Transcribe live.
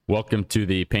Welcome to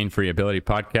the Pain Free Ability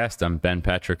Podcast. I'm Ben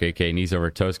Patrick, aka Knees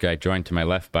Over Toes Guy, joined to my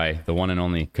left by the one and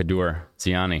only Kadur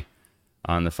Ziani.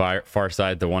 On the far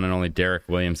side, the one and only Derek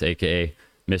Williams, aka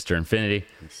Mr. Infinity.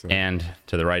 Yes, and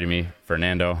to the right of me,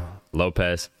 Fernando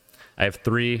Lopez. I have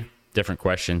three different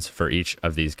questions for each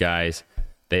of these guys.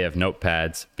 They have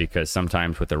notepads because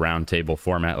sometimes with a round table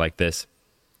format like this,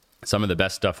 some of the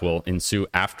best stuff will ensue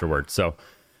afterwards. So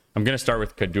I'm going to start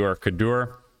with Kadur.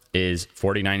 Kadur is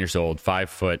 49 years old,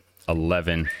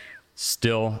 5'11",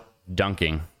 still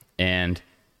dunking, and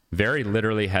very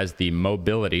literally has the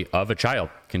mobility of a child,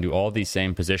 can do all these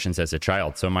same positions as a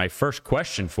child. So my first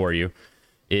question for you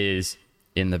is,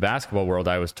 in the basketball world,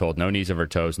 I was told no knees over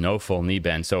toes, no full knee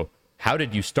bend. So how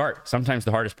did you start? Sometimes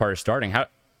the hardest part is starting.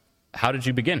 How did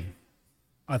you begin?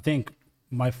 I think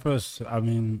my first,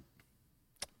 when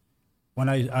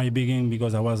I began,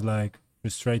 because I was like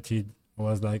frustrated, I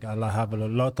was like, I have a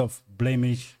lot of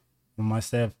blemish on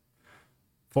myself.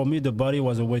 For me, the body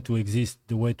was a way to exist,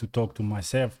 the way to talk to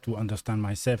myself, to understand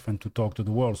myself, and to talk to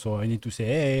the world. So I need to say,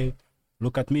 hey,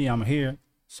 look at me, I'm here.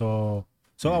 So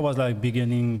I was like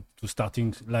beginning to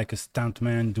starting like a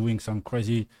stuntman, doing some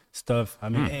crazy stuff.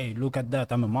 Hey, look at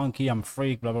that, I'm a monkey, I'm a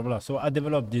freak, blah, blah, blah. So I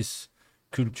developed this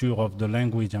culture of the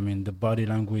language, the body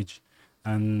language.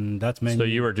 And that meant... So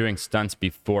you were doing stunts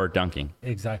before dunking?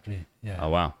 Exactly, yeah. Oh,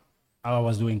 wow. I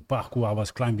was doing parkour, I was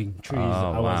climbing trees.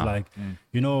 I was like,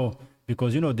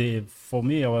 because, for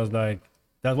me, I was like,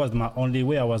 that was my only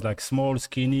way. I was like small,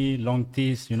 skinny, long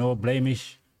teeth,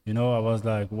 blemish. I was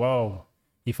like, wow,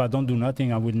 if I don't do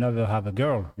nothing, I will never have a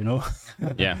girl,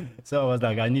 Yeah. So I was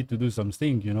like, I need to do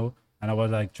something, and I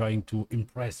was like trying to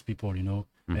impress people,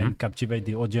 and captivate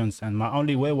the audience. And my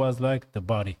only way was like the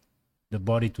body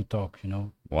to talk,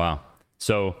 Wow.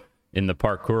 So in the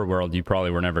parkour world, you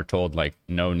probably were never told like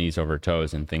no knees over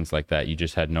toes and things like that. You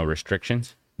just had no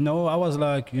restrictions? No, I was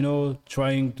like,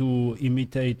 trying to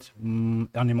imitate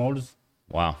animals.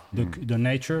 Wow. The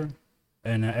nature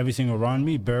and everything around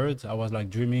me, birds. I was like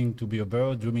dreaming to be a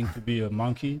bird, dreaming to be a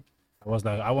monkey. I was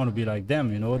like, I want to be like them,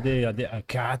 they a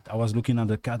cat. I was looking at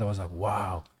the cat. I was like,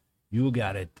 wow, you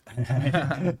got it.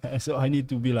 So I need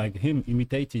to be like him,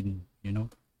 imitating,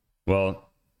 Well,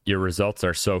 your results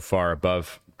are so far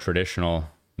above traditional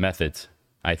methods.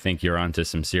 I think you're onto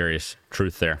some serious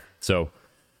truth there. So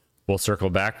we'll circle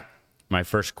back. My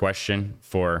first question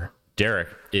for Derek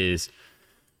is,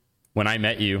 when I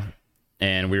met you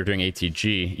and we were doing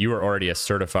ATG, you were already a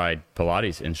certified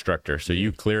Pilates instructor. So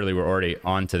you clearly were already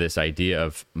onto this idea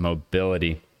of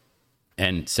mobility.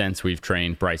 And since we've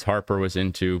trained, Bryce Harper was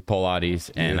into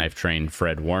Pilates, and I've trained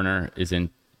Fred Warner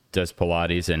does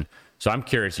Pilates. And so I'm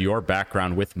curious, your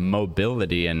background with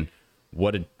mobility, and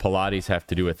what did Pilates have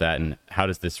to do with that, and how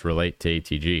does this relate to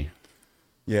ATG?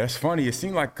 Yeah, it's funny. It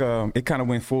seemed like it kind of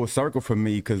went full circle for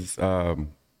me because you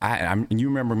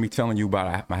remember me telling you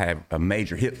about I had a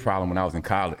major hip problem when I was in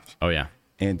college. Oh, yeah.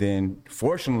 And then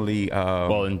fortunately...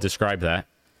 and describe that.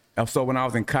 So when I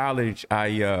was in college,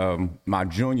 my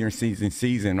junior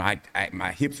season,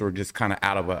 my hips were just kind of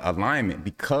out of alignment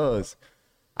because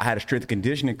I had a strength and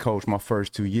conditioning coach my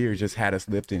first 2 years, just had us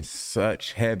lifting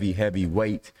such heavy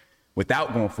weight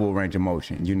without going full range of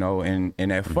motion,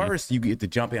 and at first you get to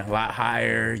jump in a lot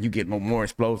higher, you get more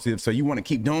explosive, so you want to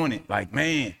keep doing it, like,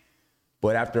 man.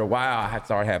 But after a while, I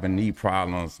started having knee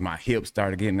problems. My hips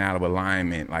started getting out of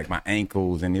alignment, like my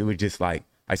ankles, and it was just like,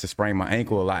 I used to sprain my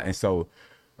ankle a lot. And so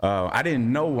I didn't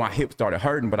know my hips started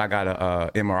hurting, but I got a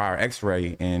MRI or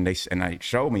X-ray, and they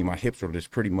showed me my hips were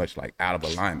just pretty much like out of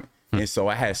alignment. And so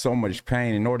I had so much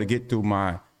pain. In order to get through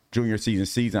my junior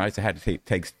season, I used to have to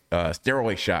take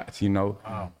steroid shots,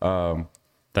 Wow.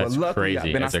 That's luckily,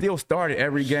 crazy. I still started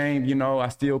every game, I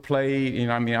still played,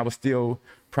 I was still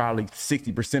probably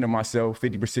 60% of myself,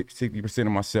 60%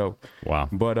 of myself. Wow.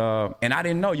 But, and I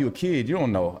didn't know, you a kid, you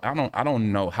don't know. I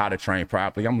don't know how to train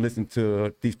properly. I'm listening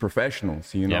to these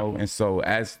professionals, Yep. And so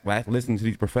as listening to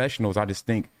these professionals, I just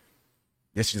think,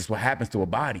 it's just what happens to a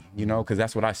body, because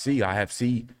that's what I see.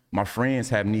 see my friends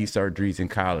have knee surgeries in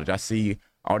college. I see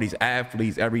all these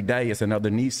athletes every day. It's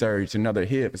another knee surgery, it's another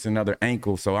hip, it's another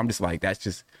ankle. So I'm just like,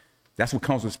 that's what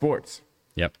comes with sports.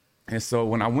 Yep. And so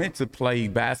when I went to play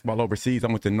basketball overseas, I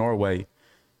went to Norway,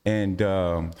 and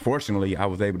fortunately I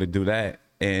was able to do that.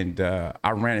 And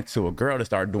I ran into a girl that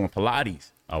started doing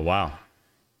Pilates. Oh, wow.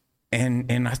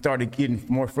 And I started getting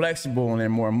more flexible and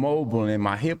then more mobile, and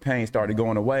my hip pain started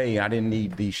going away. I didn't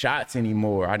need these shots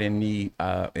anymore. I didn't need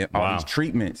all these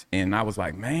treatments. And I was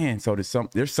like, man, so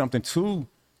there's something to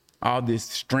all this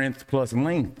strength plus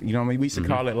length. You know what I mean? We used to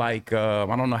call it like, I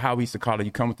don't know how we used to call it.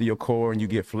 You come through your core and you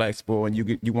get flexible and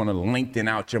you want to lengthen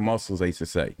out your muscles, they used to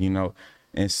say,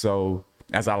 And so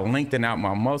as I lengthened out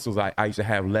my muscles, I used to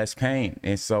have less pain.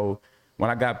 And so when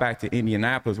I got back to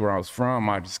Indianapolis, where I was from,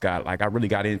 I really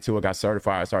got into it, got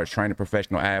certified, started training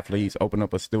professional athletes, opened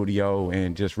up a studio,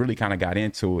 and just really kind of got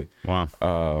into it.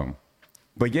 Wow.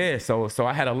 But yeah, so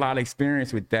I had a lot of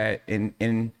experience with that,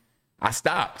 and I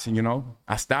stopped,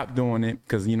 I stopped doing it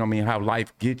because, how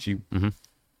life gets you. Mm-hmm.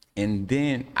 And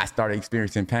then I started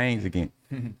experiencing pains again.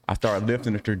 I started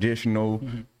lifting the traditional,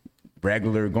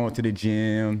 regular, going to the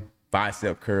gym,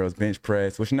 bicep curls, bench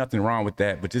press, which nothing wrong with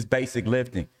that, but just basic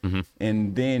lifting. Mm-hmm.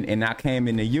 And I came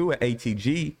into you at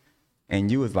ATG, and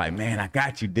you was like, man, I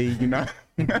got you, D,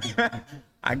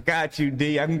 I got you,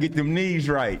 D. I can get them knees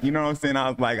right. You know what I'm saying? I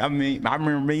was like, I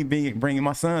remember me bringing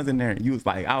my sons in there.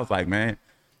 I was like, man,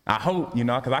 I hope,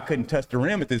 because I couldn't touch the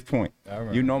rim at this point.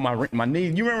 My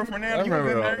knees. You remember Fernando? I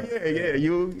remember all Yeah.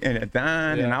 You and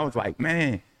Don, and I was like,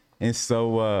 man. And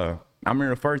so I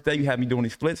remember the first day you had me doing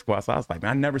these split squats. I was like,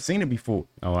 man, I never seen it before.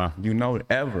 Oh wow.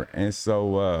 Ever. And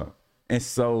so,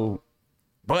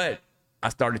 but I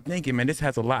started thinking, man, this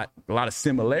has a lot of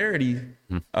similarities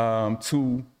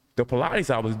to the Pilates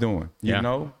I was doing, you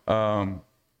know?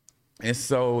 And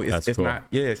so it's cool.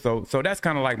 not, so that's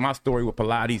kind of like my story with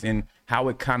Pilates and how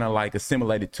it kind of like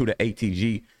assimilated to the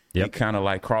ATG. Yep. It kind of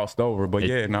like crossed over, but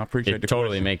I appreciate it. The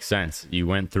Totally question. makes sense. You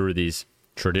went through these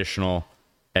traditional,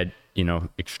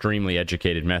 extremely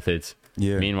educated methods.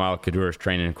 Yeah. Meanwhile, Kaddour is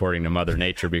training according to Mother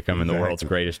Nature, becoming the world's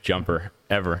greatest jumper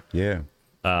ever. Yeah.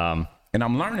 And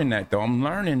I'm learning that, though.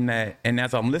 And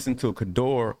as I'm listening to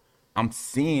Kaddour, I'm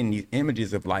seeing these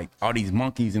images of like all these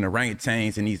monkeys and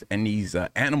orangutans and these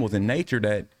animals in nature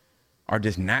that are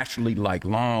just naturally like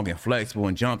long and flexible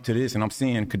and jump to this. And I'm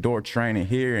seeing Kaddour training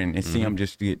here and see him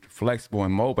just get flexible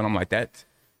and mobile. And I'm like,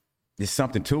 there's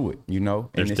something to it,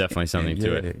 There's definitely something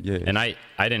to it. Yeah. And I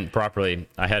didn't properly,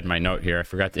 I had my note here. I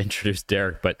forgot to introduce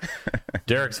Derek, but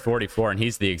Derek's 44 and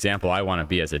he's the example I want to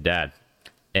be as a dad.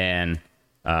 And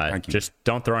just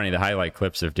don't throw any of the highlight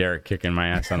clips of Derek kicking my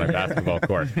ass on the basketball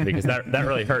court because that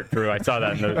really hurt, Drew. I saw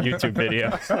that in the YouTube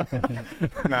video.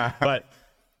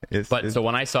 So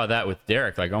when I saw that with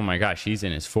Derek, like, oh my gosh, he's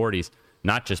in his 40s,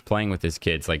 not just playing with his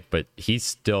kids, but he's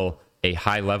still a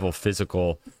high level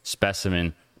physical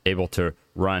specimen, able to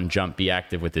run, jump, be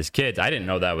active with his kids. I didn't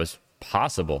know that was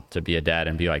possible to be a dad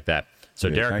and be like that. So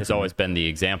Derek has always been the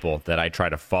example that I try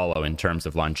to follow in terms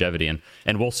of longevity.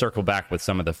 And we'll circle back with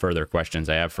some of the further questions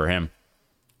I have for him.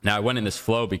 Now, I went in this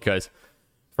flow because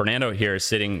Fernando here is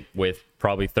sitting with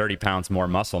probably 30 pounds more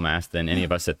muscle mass than any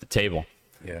of us at the table.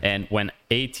 Yeah. And when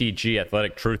ATG,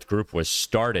 Athletic Truth Group, was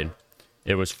started,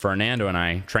 it was Fernando and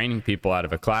I training people out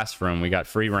of a classroom. We got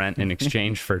free rent in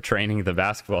exchange for training the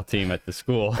basketball team at the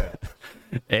school.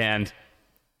 And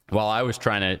while I was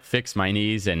trying to fix my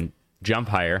knees and jump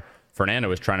higher, Fernando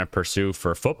was trying to pursue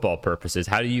for football purposes.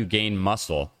 How do you gain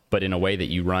muscle, but in a way that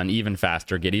you run even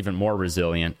faster, get even more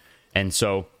resilient? And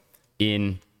so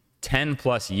in 10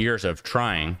 plus years of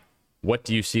trying, what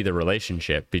do you see the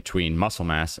relationship between muscle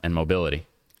mass and mobility?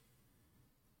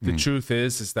 The truth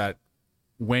is that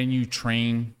when you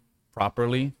train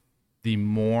properly, the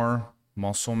more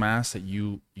muscle mass that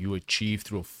you achieve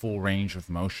through a full range of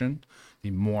motion,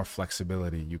 the more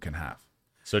flexibility you can have.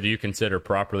 So do you consider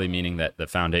properly meaning that the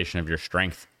foundation of your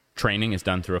strength training is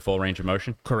done through a full range of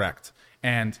motion? Correct.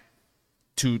 And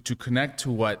to connect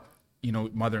to what,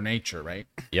 Mother Nature, right?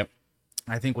 Yep.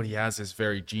 I think what he has is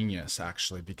very genius,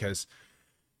 actually, because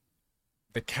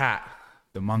the cat,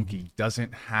 the monkey,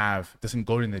 doesn't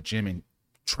go in the gym and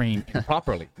train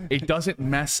properly. It doesn't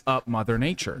mess up Mother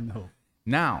Nature. No.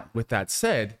 Now, with that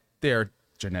said, they're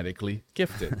genetically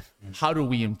gifted. How do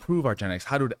we improve our genetics?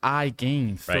 How did I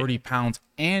gain 30 pounds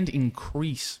and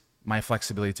increase my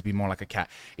flexibility to be more like a cat?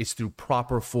 It's through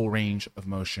proper full range of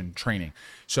motion training.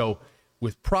 So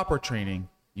with proper training,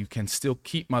 you can still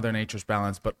keep Mother Nature's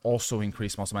balance, but also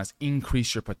increase muscle mass,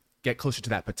 get closer to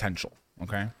that potential.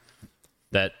 Okay.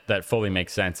 That fully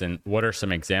makes sense. And what are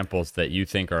some examples that you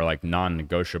think are like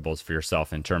non-negotiables for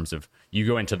yourself in terms of you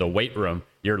go into the weight room,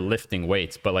 you're lifting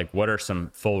weights, but like what are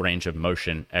some full range of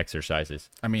motion exercises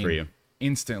for you?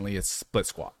 Instantly it's split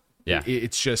squat. Yeah.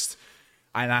 It's just,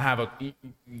 and I have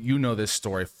this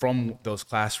story from those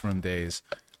classroom days.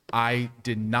 I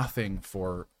did nothing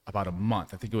for about a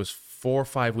month. I think it was 4 or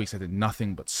 5 weeks. I did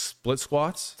nothing but split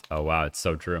squats. Oh, wow. It's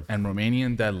so true. And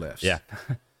Romanian deadlifts. Yeah.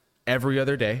 Every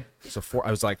other day. So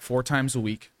I was like 4 times a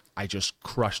week. I just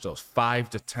crushed those 5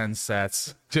 to 10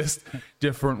 sets, just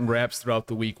different reps throughout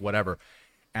the week, whatever.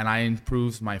 And I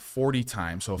improved my 40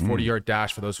 time. So a 40-yard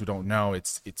dash, for those who don't know,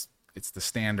 it's the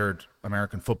standard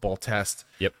American football test.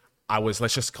 Yep.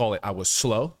 Let's just call it, I was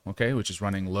slow, okay, which is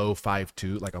running low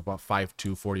 5.2, like about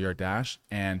 5.2 40-yard dash.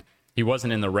 And He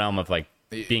wasn't in the realm of like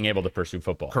being able to pursue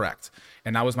football. Correct.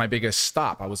 And that was my biggest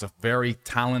stop. I was a very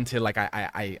talented, like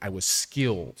I was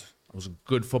skilled. I was a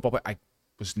good football player. I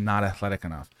was not athletic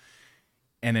enough.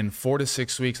 And in 4 to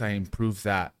 6 weeks, I improved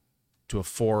that to a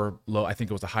 4 low. I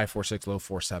think it was a high 4.6, low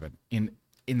 4.7. And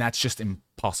that's just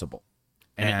impossible.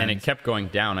 And it kept going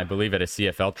down. I believe at a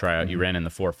CFL tryout, you ran in the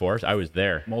 4.4s. I was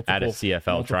there at a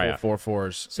CFL tryout.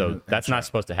 4.4s. So that's not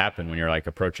supposed to happen when you're like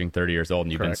approaching 30 years old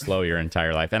and you've been slow your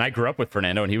entire life. And I grew up with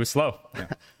Fernando, and he was slow. Yeah.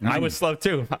 I was slow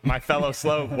too. My fellow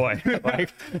slow boy.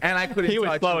 Like, and I couldn't. He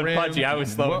was slow and pudgy. I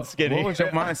was slow and skinny. What was your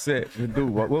mindset to do?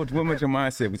 What was your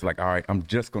mindset? It was like, all right, I'm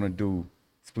just gonna do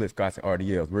split squats and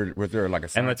RDLs. Was there like a?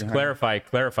 And let's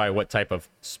clarify what type of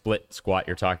split squat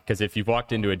you're talking. Because if you've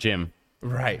walked into a gym,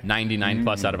 right, 99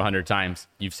 plus out of 100 times,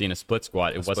 you've seen a split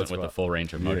squat. It wasn't with the full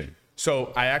range of motion.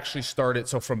 So I actually started,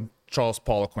 from Charles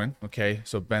Poliquin, okay?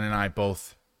 So Ben and I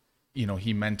both, he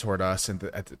mentored us,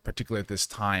 particularly at this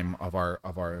time of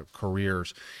our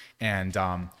careers. And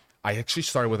I actually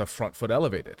started with a front foot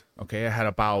elevated, okay? I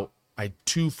had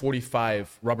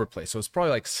 245 rubber plates. So it's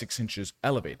probably like 6 inches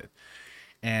elevated.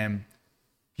 And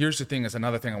here's the thing, is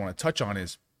another thing I want to touch on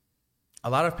is a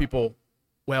lot of people,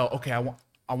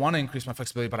 I want to increase my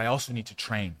flexibility, but I also need to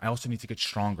train. I also need to get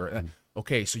stronger.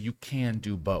 Okay, so you can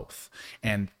do both.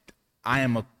 And I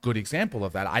am a good example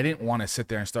of that. I didn't want to sit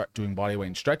there and start doing body weight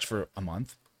and stretch for a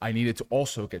month. I needed to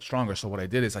also get stronger. So what I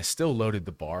did is I still loaded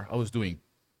the bar. I was doing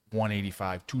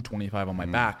 185, 225 on my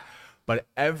back. But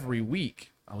every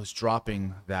week I was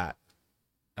dropping that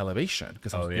elevation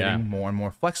because I was getting more and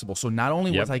more flexible. So not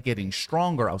only was I getting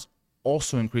stronger, I was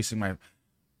also increasing my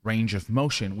range of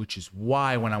motion, which is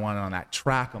why when I went on that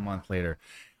track a month later,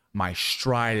 my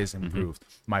stride is improved,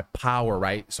 my power,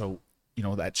 right? So,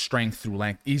 that strength through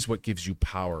length is what gives you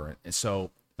power. And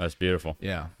so that's beautiful.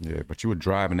 Yeah. Yeah, but you were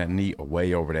driving that knee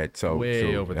way over that toe.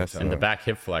 Over the toe. And the back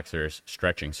hip flexor is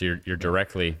stretching. So you're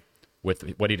directly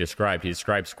with what he described. He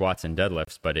described squats and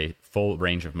deadlifts, but a full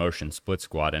range of motion split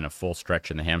squat and a full stretch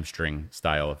in the hamstring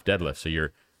style of deadlift. So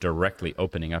you're directly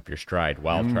opening up your stride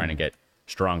while trying to get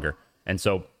stronger. And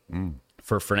so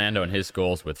for Fernando and his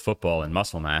goals with football and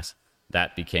muscle mass,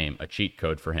 that became a cheat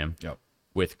code for him. Yep.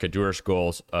 With Kadur's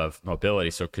goals of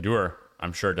mobility. So Kadur,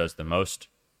 I'm sure, does the most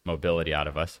mobility out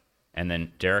of us. And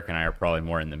then Derek and I are probably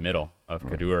more in the middle of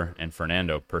Kadur and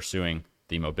Fernando pursuing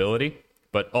the mobility.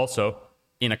 But also,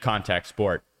 in a contact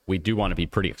sport, we do want to be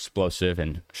pretty explosive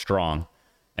and strong.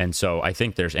 And so I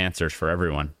think there's answers for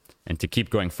everyone. And to keep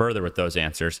going further with those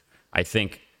answers, I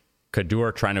think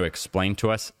Kadur trying to explain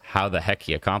to us how the heck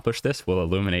he accomplished this will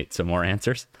illuminate some more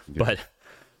answers. Yeah. But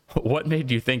what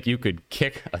made you think you could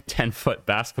kick a 10-foot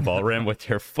basketball rim with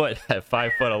your foot at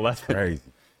 5'11"? Crazy.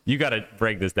 You got to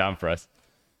break this down for us.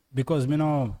 Because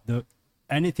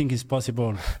anything is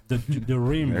possible. The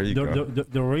rim,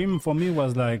 the rim for me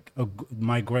was like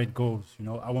my great goals.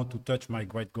 I want to touch my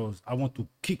great goals. I want to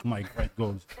kick my great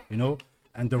goals.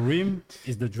 And the rim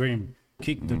is the dream.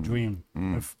 Kick the dream.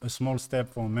 A small step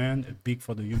for man, a big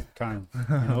for the humankind.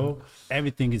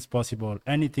 Everything is possible.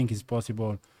 Anything is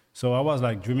possible. So I was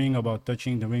like dreaming about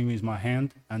touching the rim with my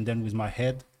hand and then with my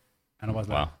head, and I was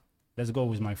like, let's go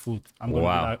with my foot. I'm gonna be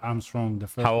like Armstrong. The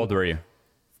first. How old were you?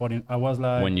 14. I was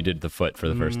like when you did the foot for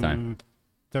the first time.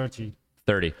 30.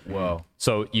 30. Wow.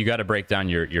 So you got to break down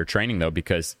your training though,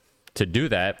 because to do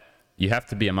that, you have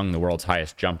to be among the world's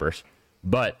highest jumpers,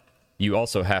 but you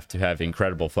also have to have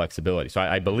incredible flexibility. So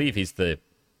I believe he's the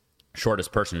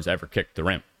shortest person who's ever kicked the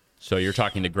rim. So you're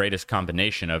talking the greatest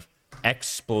combination of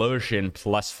explosion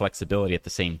plus flexibility at the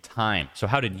same time. So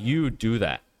how did you do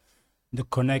that? The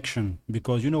connection,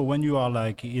 because when you are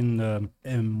like in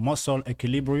muscle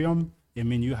equilibrium,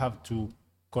 you have to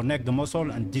connect the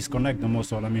muscle and disconnect the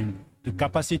muscle. The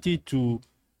capacity to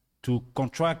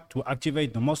contract, to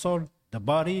activate the muscle, the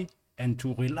body, and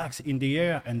to relax in the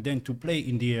air and then to play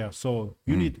in the air. So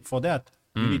you need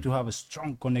you need to have a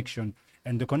strong connection.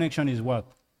 And the connection is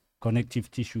what? Connective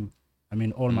tissue.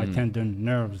 All my tendon,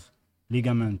 nerves,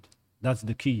 ligament, that's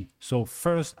the key. So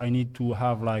first I need to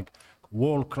have like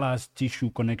world-class tissue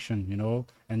connection,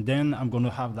 and then I'm going to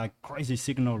have like crazy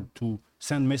signal to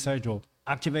send message or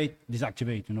activate,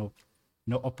 deactivate,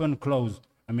 open, close.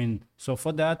 So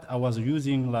for that, I was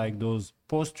using like those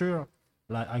posture,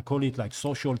 like I call it like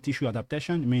social tissue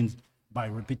adaptation. It means by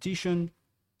repetition,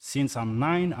 since I'm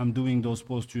 9, I'm doing those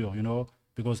posture,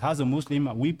 because as a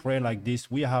Muslim, we pray like this.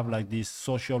 We have like this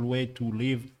social way to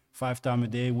live 5 times a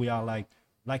day. We are like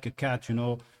a cat,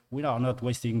 we are not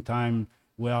wasting time.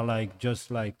 We are like, just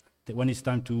like when it's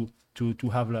time to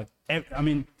have like,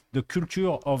 the culture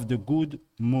of the good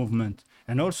movement.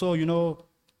 And also,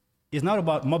 it's not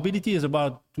about mobility, is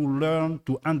about to learn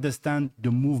to understand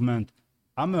the movement.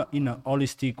 In a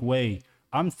holistic way.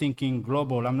 I'm thinking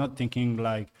global. I'm not thinking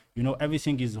like,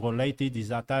 everything is related,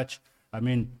 is attached. I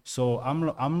mean, so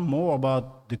I'm more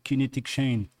about the kinetic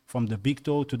chain from the big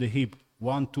toe to the hip.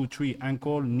 1, 2, 3,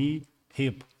 ankle, knee,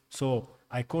 hip. So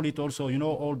I call it also,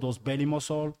 all those belly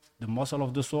muscle, the muscle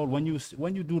of the soul.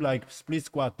 When you do like split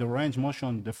squat, the range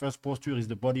motion, the first posture is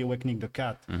the body awakening the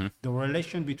cat. Mm-hmm. The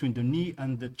relation between the knee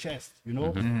and the chest,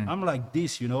 mm-hmm. I'm like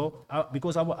this,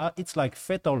 because it's like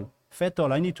fatal.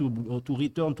 I need to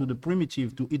return to the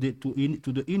primitive, to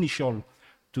the initial,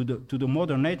 to the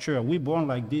mother nature. We born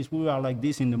like this. We are like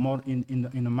this in the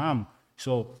mom.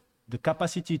 So the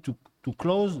capacity to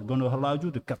close gonna allow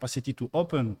you the capacity to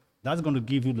open. That's gonna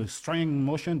give you the strength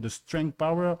motion, the strength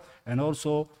power, and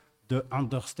also the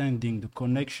understanding, the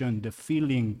connection, the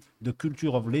feeling, the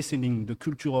culture of listening, the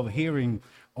culture of hearing,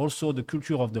 also the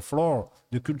culture of the floor,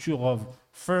 the culture of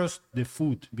first the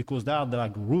foot, because they are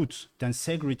like roots,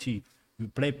 tensegrity. You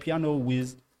play piano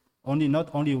with not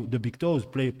only the big toes,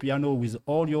 play piano with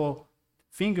all your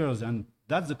fingers, and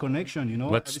that's the connection,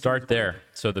 Let's start there.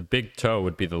 So the big toe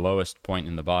would be the lowest point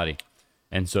in the body.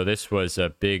 And so this was a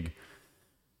big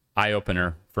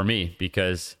eye-opener for me,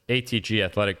 because ATG,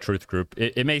 Athletic Truth Group,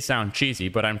 it may sound cheesy,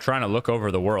 but I'm trying to look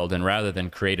over the world, and rather than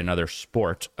create another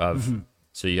sport of, mm-hmm.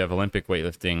 So you have Olympic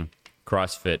weightlifting,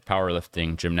 CrossFit,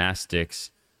 powerlifting,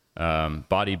 gymnastics,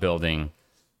 bodybuilding,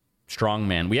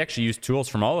 strongman. We actually use tools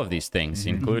from all of these things,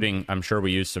 mm-hmm. including, I'm sure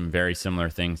we use some very similar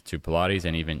things to Pilates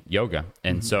and even yoga.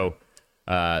 And mm-hmm. so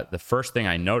the first thing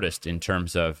I noticed in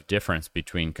terms of difference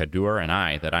between Kadur and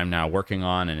I that I'm now working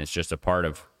on, and it's just a part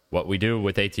of what we do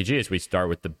with ATG, is we start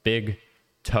with the big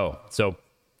toe. So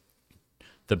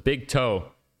the big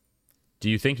toe, do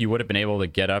you think you would have been able to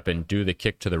get up and do the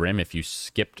kick to the rim if you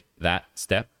skipped that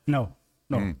step? No.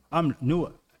 I'm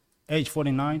new, age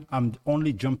 49. I'm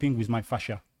only jumping with my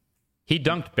fascia. He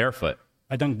dunked barefoot.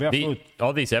 I dunked barefoot.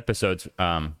 All these episodes,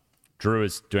 Drew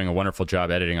is doing a wonderful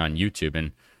job editing on YouTube,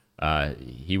 and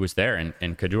he was there.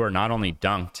 And Kadur not only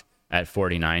dunked at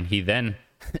 49, he then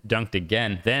dunked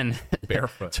again, then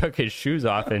barefoot, took his shoes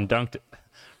off and dunked,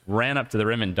 ran up to the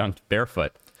rim and dunked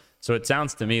barefoot. So it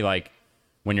sounds to me like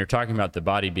when you're talking about the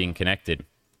body being connected,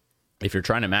 if you're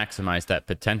trying to maximize that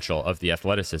potential of the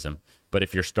athleticism, but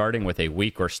if you're starting with a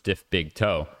weak or stiff big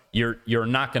toe, you're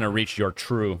not going to reach your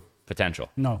true potential.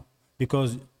 No,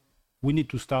 because we need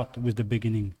to start with the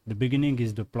beginning. The beginning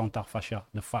is the plantar fascia,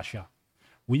 the fascia.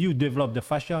 When you develop the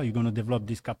fascia, you're going to develop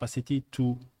this capacity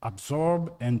to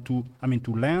absorb and to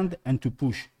land and to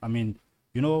push.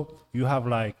 You have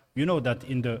that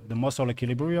in the muscle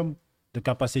equilibrium, the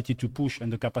capacity to push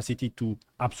and the capacity to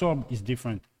absorb is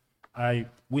different.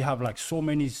 We have like so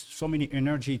many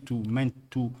energy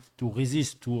to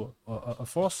resist to a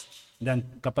force than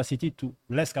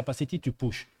less capacity to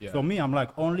push. Yeah. For me, I'm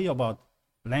like only about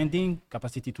landing,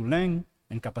 capacity to land,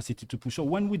 and capacity to push. So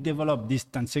when we develop this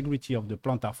tensegrity of the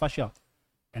plantar fascia,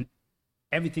 and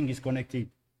everything is connected,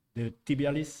 the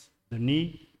tibialis, the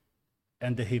knee,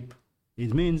 and the hip,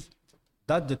 it means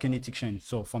that's the kinetic chain.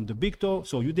 So from the big toe,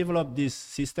 so you develop this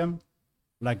system,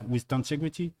 like with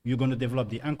tensegrity, you're going to develop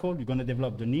the ankle, you're going to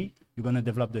develop the knee, you're going to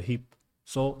develop the hip.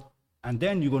 So, and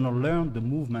then you're going to learn the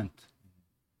movement,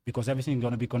 because everything is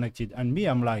going to be connected. And me,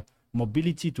 I'm like,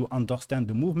 mobility to understand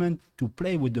the movement, to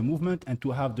play with the movement, and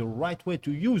to have the right way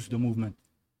to use the movement.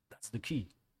 That's the key.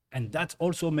 And that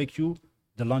also makes you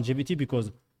the longevity,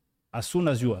 because as soon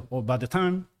as you are, or by the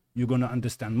time you're going to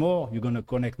understand more, you're going to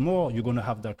connect more, you're going to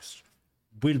have that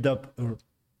build up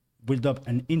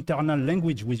an internal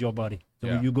language with your body. So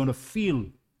yeah. You're going to feel,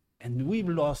 and we've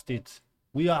lost it.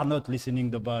 We are not listening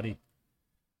to the body.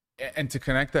 And to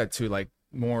connect that to like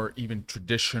more even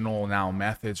traditional now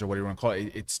methods, or what you want to call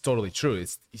it, it's totally true.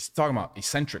 He's talking about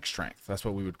eccentric strength. That's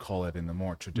what we would call it in the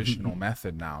more traditional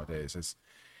method nowadays. Is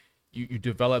you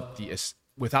develop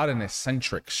without an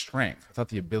eccentric strength, without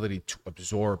the ability to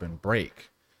absorb and break,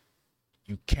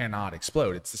 you cannot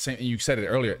explode. It's the same. You said it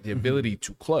earlier, the ability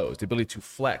to close, the ability to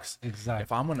flex. Exactly.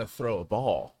 If I'm going to throw a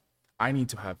ball, I need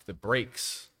to have the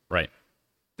brakes. Right.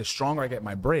 The stronger I get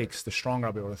my brakes, the stronger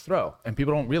I'll be able to throw. And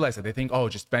people don't realize that. They think, oh,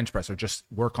 just bench press or just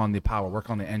work on the power, work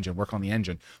on the engine. Well,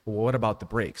 what about the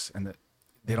brakes? And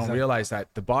they don't realize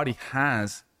that the body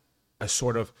has a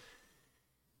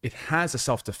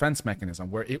self-defense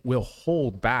mechanism where it will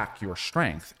hold back your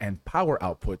strength and power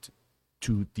output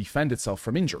to defend itself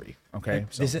from injury. Okay.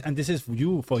 This is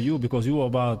for you, because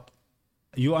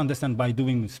you understand by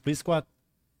doing split squat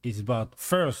is about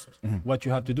first, what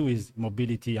you have to do is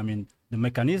mobility. The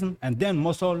mechanism, and then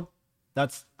muscle,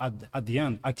 that's at the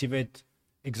end, activate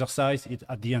exercise it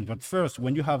at the end. But first,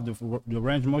 when you have the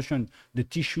range motion, the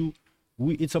tissue,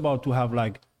 it's about to have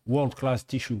like world-class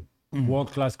tissue,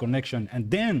 world-class connection, and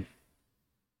then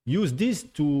use this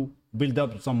to build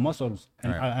up some muscles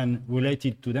and relate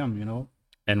it to them, you know.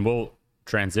 And we'll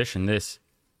transition this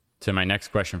to my next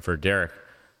question for Derek.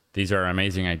 These are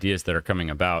amazing ideas that are coming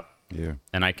about. Yeah.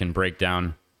 And I can break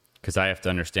down, because I have to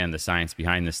understand the science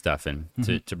behind this stuff. And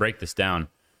to break this down,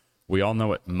 we all know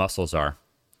what muscles are.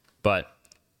 But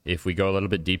if we go a little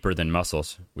bit deeper than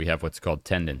muscles, we have what's called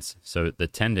tendons. So the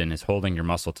tendon is holding your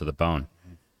muscle to the bone.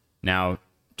 Now,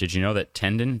 did you know that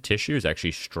tendon tissue is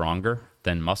actually stronger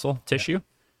than muscle tissue?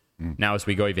 Now, as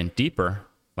we go even deeper,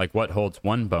 like what holds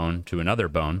one bone to another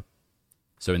bone?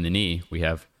 So in the knee, we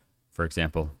have, for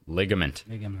example, ligament.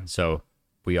 So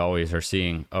we always are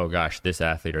seeing, oh gosh, this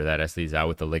athlete or that athlete is out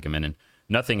with the ligament. And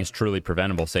nothing is truly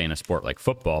preventable, say, in a sport like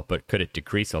football, but could it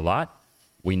decrease a lot?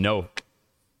 We know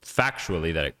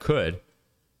factually that it could,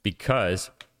 because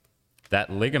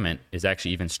that ligament is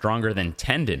actually even stronger than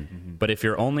tendon. But if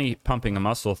you're only pumping a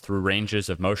muscle through ranges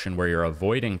of motion where you're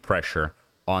avoiding pressure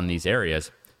on these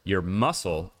areas, your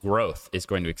muscle growth is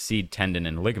going to exceed tendon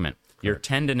and ligament. Your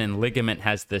tendon and ligament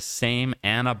has the same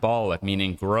anabolic,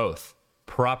 meaning growth,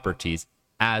 properties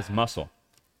as muscle.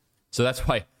 So that's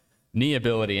why knee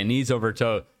ability and knees over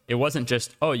toe, it wasn't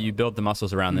just, oh, you build the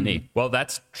muscles around the knee. Well,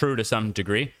 that's true to some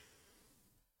degree.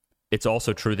 It's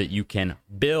also true that you can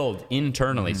build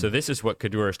internally. So this is what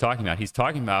Kaddour is talking about. He's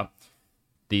talking about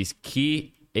these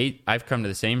key I've come to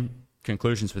the same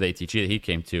conclusions with ATG that he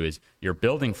came to, is you're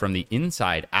building from the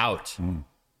inside out.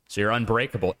 So you're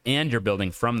unbreakable, and you're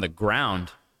building from the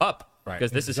ground up,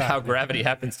 because this is how gravity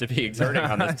happens to be exerting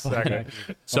on this.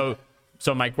 So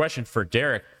my question for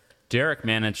Derek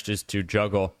manages to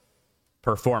juggle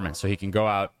performance. So he can go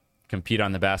out, compete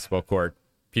on the basketball court.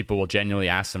 People will genuinely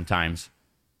ask sometimes,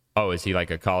 oh, is he like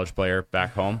a college player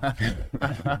back home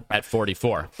at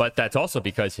 44? But that's also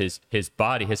because his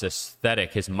body, his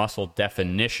aesthetic, his muscle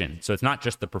definition. So it's not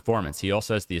just the performance. He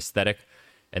also has the aesthetic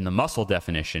and the muscle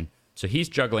definition. So he's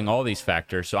juggling all these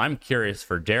factors. So I'm curious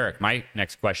for Derek. My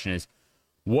next question is,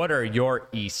 what are your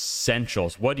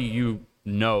essentials? What do you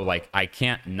know? Like, I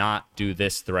can't not do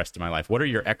this the rest of my life. What are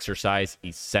your exercise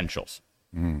essentials?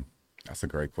 That's a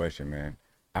great question, man.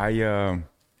 I'm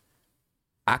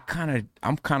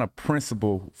kind of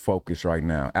principle focused right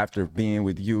now after being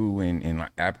with you and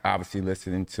obviously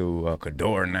listening to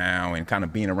Kaddour now and kind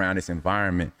of being around this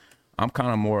environment. I'm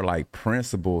kind of more like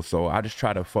principle. So I just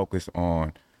try to focus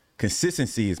on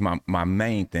consistency is my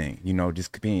main thing, you know,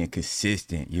 just being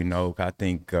consistent, you know. I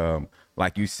think,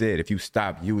 like you said, if you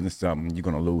stop using something, you're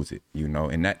going to lose it, you know,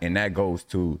 and that goes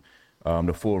to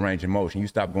the full range of motion. You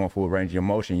stop going full range of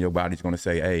motion, your body's going to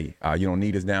say, hey, you don't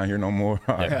need us down here no more.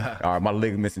 My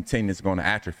ligaments and tendons are going to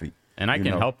atrophy. And I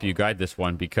can help you guide this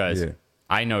one, because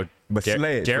I know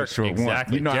Derek,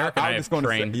 exactly. You know, Derek and I have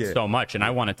trained so much, and I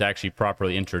wanted to actually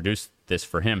properly introduce this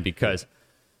for him, because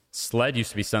sled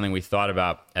used to be something we thought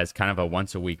about as kind of a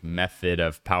once-a-week method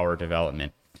of power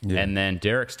development. And then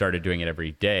Derek started doing it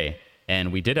every day.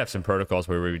 And we did have some protocols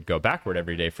where we would go backward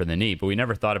every day for the knee, but we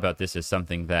never thought about this as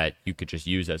something that you could just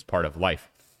use as part of life.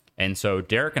 And so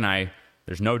Derek and I,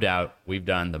 there's no doubt we've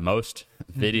done the most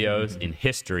videos in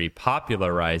history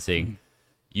popularizing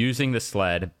using the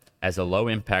sled as a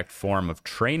low-impact form of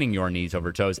training your knees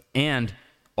over toes, and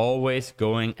always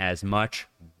going as much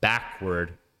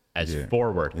backward as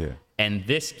forward. And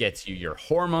this gets you, your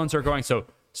hormones are going. So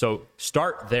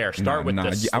start there. Start with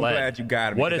the sled. I'm glad you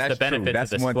got it. What is the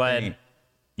benefits of the sled?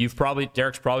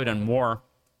 Derek's probably done more.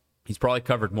 He's probably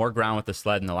covered more ground with the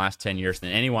sled in the last 10 years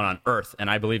than anyone on earth. And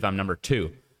I believe I'm number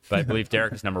 2, but I believe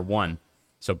Derek is number 1.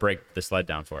 So break the sled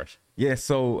down for us. Yeah,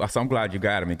 so I'm glad you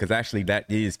got it, because actually that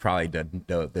is probably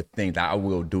the thing that I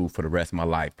will do for the rest of my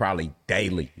life, probably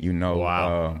daily, you know.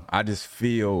 Wow. I just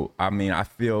feel,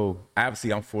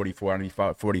 obviously I'm 44,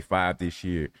 I'm 45 this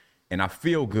year, and I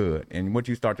feel good. And once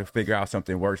you start to figure out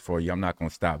something works for you, I'm not going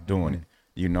to stop doing it,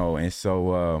 you know. And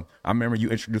so I remember you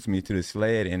introduced me to the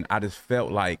sled, and I just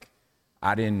felt like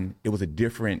it was a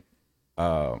different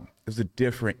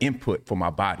input for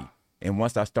my body. And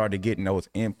once I started getting those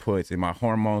inputs and my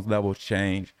hormones levels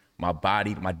changed, my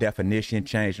body, my definition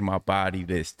changed in my body,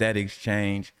 the aesthetics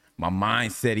changed, my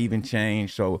mindset even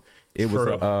changed. So it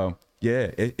was,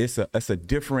 it's a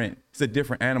different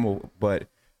animal. But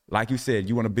like you said,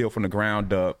 you want to build from the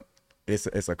ground up. It's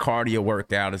a cardio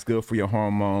workout. It's good for your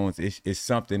hormones. It's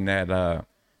something that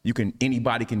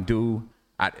anybody can do.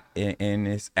 And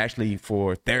it's actually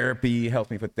for therapy. It helps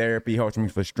me for therapy, helps me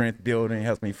for strength building,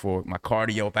 helps me for my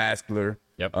cardiovascular.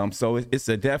 Yep. So it's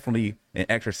definitely an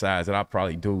exercise that I'll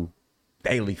probably do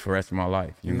daily for the rest of my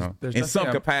life, you know, there's in some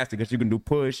definitely capacity, because you can do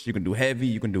push, you can do heavy,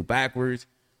 you can do backwards.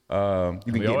 You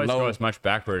can We get always low. go as much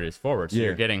backward as forward. So Yeah.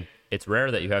 you're getting, it's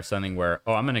rare that you have something where,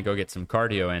 oh, I'm going to go get some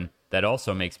cardio in that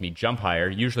also makes me jump higher.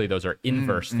 Usually those are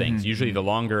inverse things. Usually the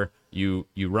longer you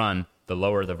run, the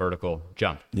lower the vertical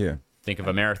jump. Yeah. Think of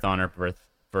a marathoner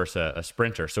versus a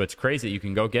sprinter. So it's crazy that you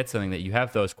can go get something that you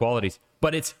have those qualities,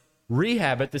 but it's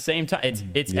rehab at the same time.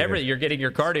 It's everything. You're getting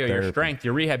your cardio, your therapy. strength,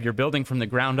 your rehab, you're building from the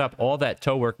ground up, all that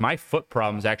toe work. My foot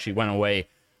problems actually went away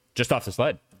just off the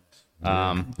sled.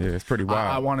 Yeah, it's pretty wild.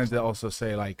 I wanted to also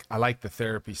say, like, I like the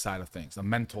therapy side of things, the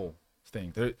mental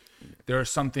thing. There's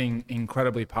something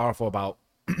incredibly powerful about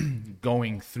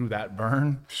going through that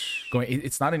burn.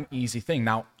 It's not an easy thing.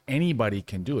 Now, anybody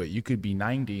can do it. You could be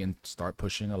 90 and start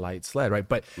pushing a light sled, right?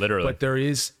 But Literally. but there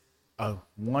is a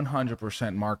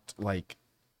 100% marked like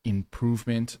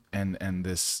improvement and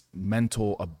this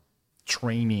mental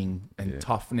training and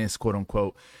toughness, quote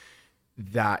unquote,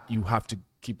 that you have to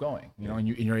keep going, you know, and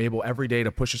you're able every day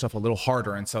to push yourself a little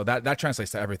harder. And so that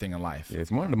translates to everything in life. Yeah, it's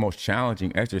one of the most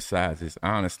challenging exercises,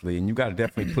 honestly, and you got to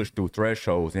definitely push through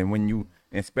thresholds. And when you,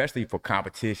 especially for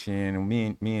competition, and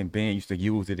me and Ben used to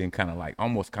use it and kind of like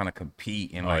almost kind of compete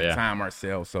and like time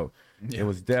ourselves. So it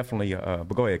was definitely.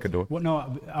 But go ahead, Kaddour. Well,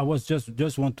 no, I was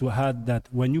just want to add that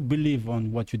when you believe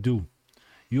on what you do,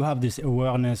 you have this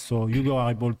awareness, so you are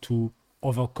able to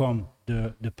overcome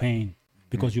the pain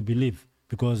because you believe.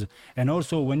 Because, and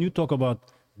also when you talk about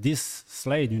this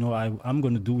slide, you know, I'm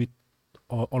going to do it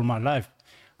all my life.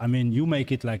 I mean, you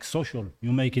make it like social,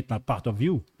 you make it a part of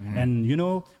you. And, you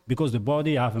know, because the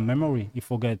body have a memory, you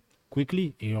forget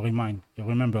quickly, you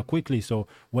remember quickly. So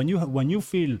when you have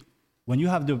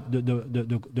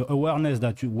the awareness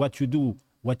that what you do,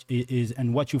 what is,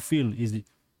 and what you feel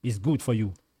is good for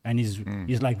you and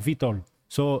is like vital.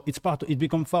 So it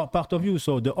becomes part of you.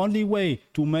 So the only way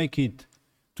to make it,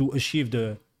 to achieve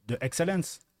the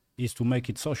excellence is to make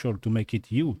it social, to make it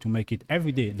you, to make it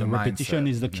every day. The repetition mindset,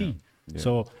 is the key.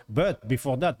 So, but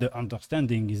before that, the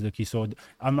understanding is the key. So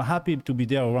I'm happy to be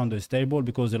there around the table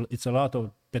because it's a lot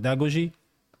of pedagogy,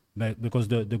 but because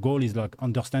the goal is like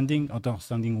understanding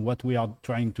what we are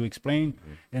trying to explain.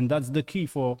 And that's the key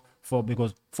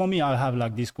because for me, I have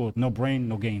like this quote, no brain,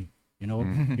 no gain. You know,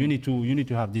 you need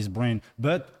to have this brain,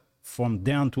 but from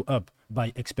down to up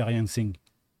by experiencing.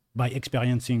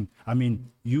 I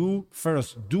mean, you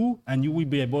first do, and you will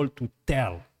be able to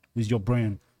tell with your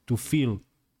brain, to feel.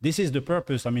 This is the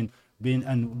purpose. I mean,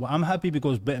 and I'm happy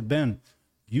because Ben,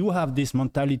 you have this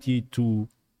mentality to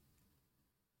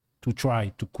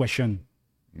try, to question,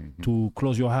 to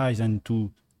close your eyes and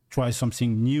to try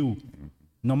something new.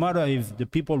 No matter if the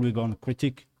people will gonna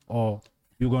critique or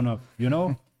you're gonna, you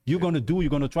know, you're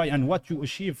gonna try, and what you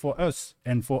achieve for us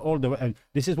and for all the.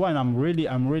 This is why I'm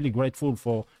really grateful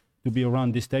to be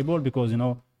around this table, because, you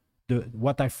know,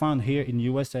 what I found here in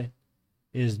USA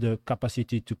is the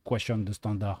capacity to question the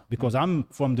standard, because I'm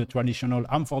from the traditional,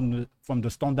 I'm from the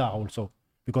standard also,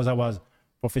 because I was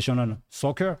professional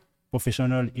soccer,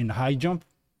 professional in high jump,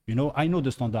 you know, I know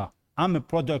the standard. I'm a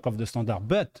product of the standard,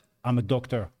 but I'm a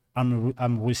doctor.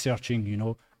 I'm researching, you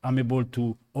know, I'm able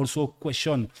to also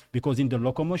question, because in the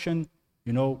locomotion,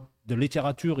 you know, the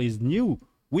literature is new.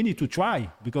 We need to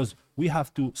try, because we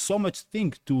have to so much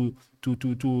think to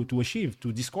achieve,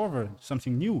 to discover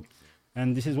something new.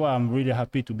 And this is why I'm really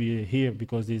happy to be here,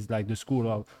 because it's like the school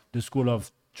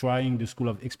of trying, the school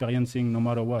of experiencing, no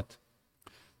matter what.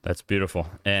 That's beautiful.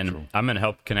 And I'm going to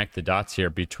help connect the dots here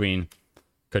between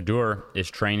Kaddour is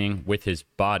training with his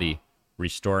body,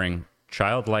 restoring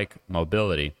childlike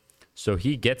mobility. So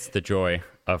he gets the joy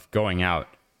of going out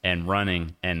and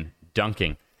running and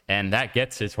dunking. And that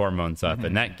gets his hormones up,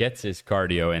 and that gets his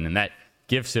cardio in, and that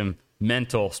gives him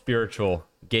mental, spiritual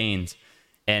gains.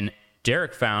 And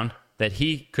Derek found that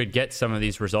he could get some of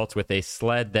these results with a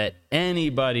sled that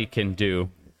anybody can do.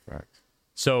 Right.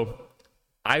 So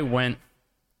I went,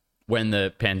 when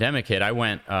the pandemic hit, I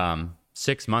went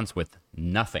 6 months with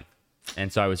nothing.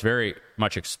 And so I was very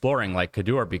much exploring like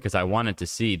Kaddour, because I wanted to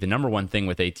see the number one thing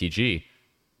with ATG.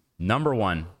 Number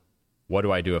one, what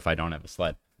do I do if I don't have a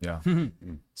sled? Yeah.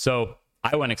 So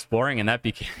I went exploring, and that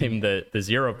became the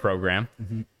Zero program.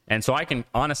 And so I can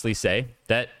honestly say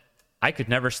that I could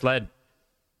never sled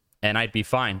and I'd be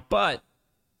fine. But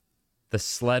the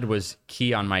sled was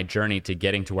key on my journey to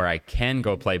getting to where I can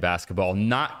go play basketball,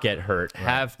 not get hurt,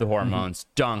 have the hormones,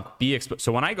 dunk, be exposed.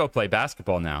 So when I go play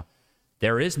basketball now,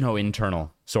 there is no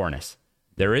internal soreness.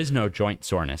 There is no joint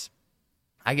soreness.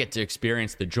 I get to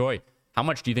experience the joy. How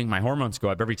much do you think my hormones go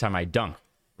up every time I dunk?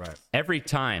 Right. Every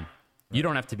time You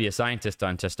don't have to be a scientist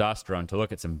on testosterone to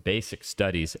look at some basic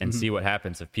studies and see what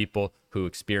happens of people who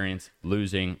experience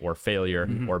losing or failure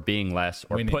or being less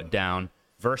or Winning. put down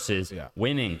versus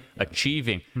winning,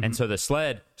 achieving. And so the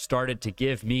sled started to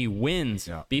give me wins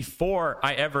before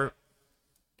I ever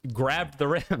grabbed the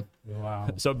rim. Wow.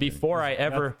 So before I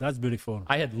ever, That's beautiful.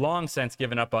 I had long since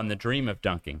given up on the dream of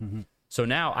dunking. So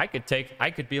now I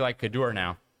could be like Kaddour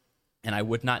now, and I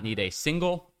would not need a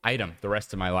single item the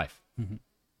rest of my life.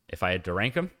 If I had to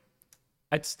rank them,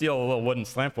 I'd steal a little wooden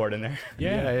slant board in there.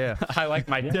 Yeah. I like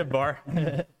my tib bar,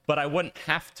 but I wouldn't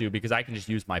have to because I can just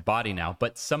use my body now.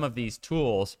 But some of these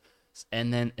tools,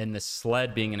 and the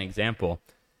sled being an example,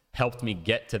 helped me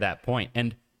get to that point.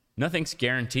 And nothing's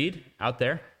guaranteed out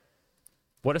there.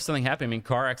 What if something happened? I mean,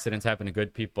 car accidents happen to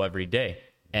good people every day,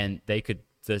 and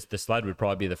the sled would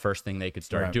probably be the first thing they could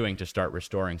start doing to start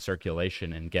restoring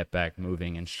circulation and get back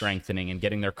moving and strengthening and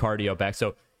getting their cardio back.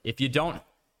 So if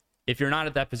you're not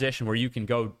at that position where you can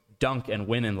go dunk and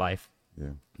win in life,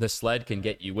 the sled can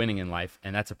get you winning in life,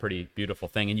 and that's a pretty beautiful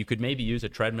thing. And you could maybe use a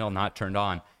treadmill not turned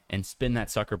on and spin that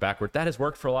sucker backward. That has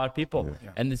worked for a lot of people,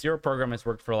 and the Zero program has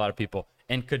worked for a lot of people,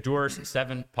 and Kaddour's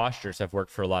 7 postures have worked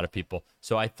for a lot of people.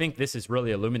 So I think this is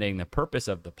really illuminating the purpose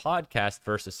of the podcast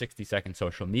versus 60-second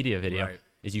social media video.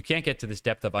 Is you can't get to this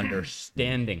depth of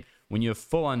understanding. When you have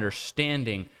full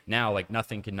understanding, now like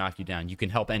nothing can knock you down. You can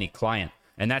help any client.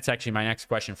 And that's actually my next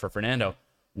question for Fernando.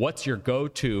 What's your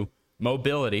go-to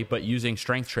mobility, but using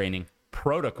strength training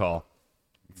protocol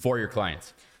for your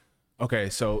clients?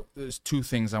 Okay, so there's 2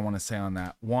 things I want to say on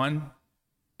that. One,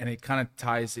 and it kind of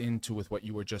ties into with what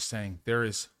you were just saying, there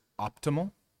is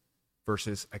optimal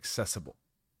versus accessible.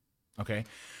 Okay,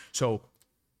 so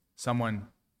someone,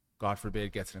 God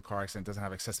forbid, gets in a car accident, doesn't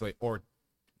have accessibility, or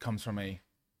comes from a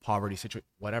poverty situation,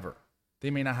 whatever.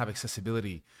 They may not have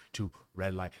accessibility to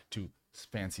red light, to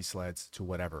fancy sleds, to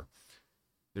whatever.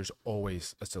 There's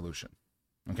always a solution.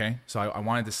 Okay, so I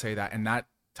wanted to say that, and that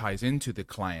ties into the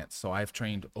clients. So I've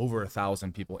trained over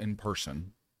 1,000 people in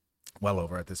person, well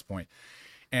over at this point.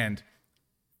 And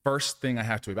first thing I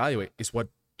have to evaluate is, what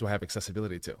do I have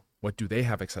accessibility to? What do they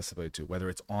have accessibility to? Whether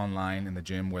it's online in the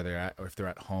gym where they're at, or if they're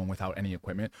at home without any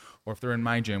equipment, or if they're in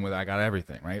my gym where I got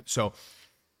everything, right? So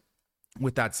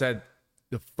with that said,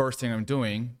 the first thing I'm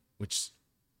doing, which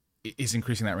is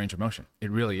increasing that range of motion.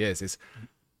 It really is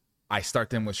I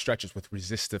start them with stretches, with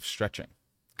resistive stretching.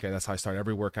 Okay, that's how I start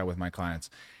every workout with my clients.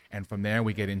 And from there,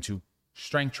 we get into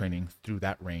strength training through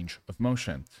that range of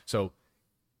motion. So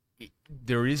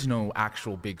there is no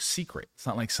actual big secret. It's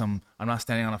not like I'm not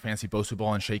standing on a fancy Bosu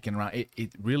ball and shaking around.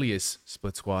 It really is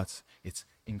split squats. It's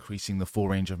increasing the full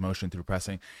range of motion through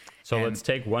pressing. So let's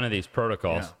take one of these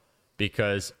protocols,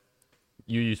 because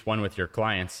you use one with your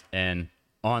clients, and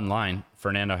online,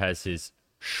 Fernando has his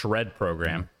shred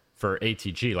program for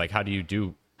ATG. Like, how do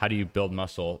you build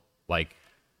muscle, like,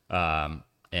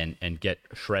 and get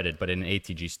shredded, but in an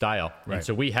ATG style. Right. And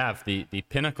so we have the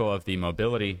pinnacle of the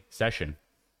mobility session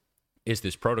is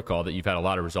this protocol that you've had a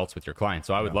lot of results with your clients.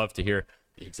 So I would love to hear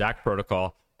the exact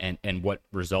protocol and what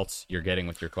results you're getting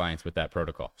with your clients with that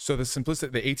protocol. So the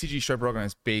ATG shred program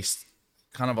is based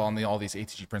kind of on all these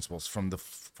ATG principles from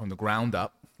the ground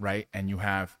up, right? And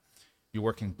you're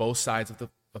working both sides of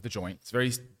the joint. It's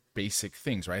very basic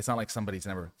things, right? It's not like somebody's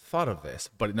never thought of this,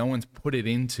 but no one's put it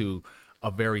into a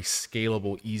very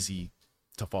scalable, easy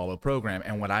to follow program.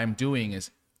 And what I'm doing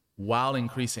is, while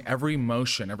increasing every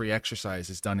motion, every exercise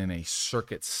is done in a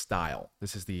circuit style.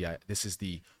 This is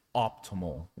the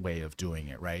optimal way of doing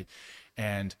it, right?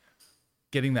 And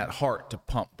getting that heart to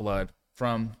pump blood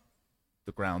from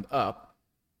the ground up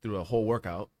through a whole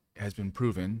workout has been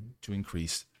proven to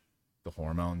increase the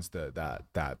hormones, that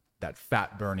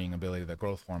fat burning ability, the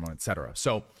growth hormone, etc.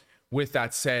 So with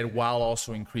that said, while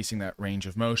also increasing that range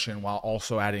of motion, while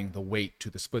also adding the weight to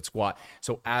the split squat.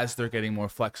 So as they're getting more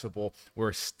flexible,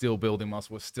 we're still building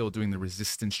muscle. We're still doing the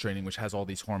resistance training, which has all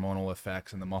these hormonal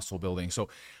effects and the muscle building. So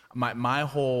my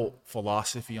whole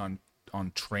philosophy on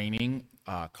training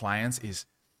clients is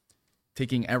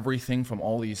taking everything from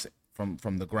all these,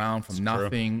 from the ground, from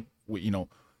nothing,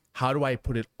 how do I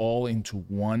put it all into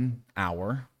 1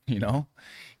 hour,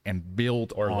 and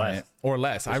build or on less. it, or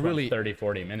less. I really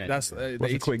 30-40 minutes.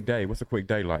 What's a quick day? What's a quick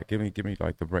day like? Give me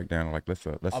like the breakdown. Like let's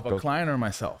of go a client or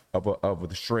myself. of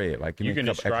the shred. Like give You me can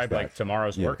a couple describe like exercises.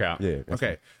 tomorrow's workout. Yeah.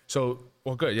 Okay. So,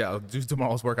 well, good. Yeah, I'll do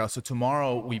tomorrow's workout. So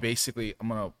tomorrow I'm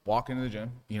gonna walk into the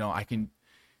gym. I can,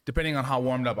 depending on how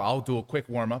warmed up, I'll do a quick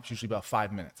warm up. It's usually about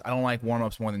 5 minutes. I don't like warm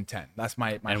ups more than 10. That's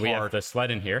my And we have hard. the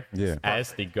sled in here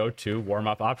as the go-to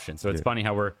warm-up option. So it's funny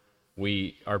how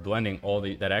we are blending all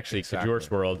that actually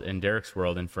Kaddour's world and Derek's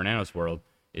world and Fernando's world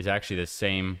is actually the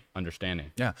same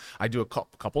understanding. Yeah, I do a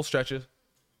couple stretches,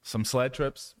 some sled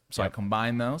trips. So I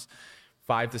combine those.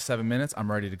 5 to 7 minutes, I'm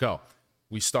ready to go.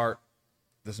 We start,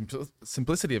 the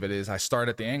simplicity of it is I start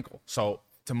at the ankle. So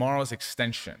tomorrow's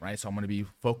extension, right? So I'm going to be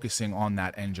focusing on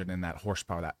that engine and that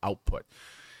horsepower, that output.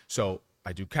 So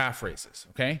I do calf raises,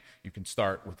 okay? You can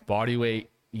start with body weight,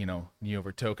 knee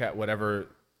over toe cat, whatever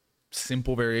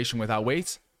simple variation without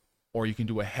weights, or you can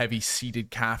do a heavy seated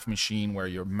calf machine where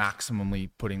you're maximally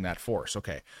putting that force.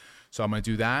 Okay, so I'm going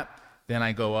to do that. Then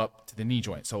I go up to the knee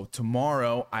joint. So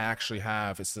tomorrow I actually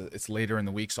have, it's later in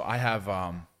the week, so I have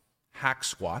hack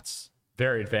squats.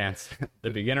 Very advanced. The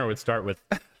beginner would start with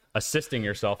assisting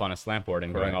yourself on a slant board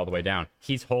and going all the way down.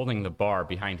 He's holding the bar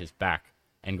behind his back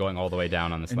and going all the way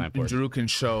down on the slant board. And Drew can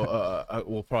show,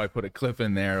 we'll probably put a clip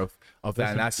in there of that.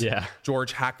 And that's,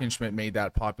 George Hackenschmidt made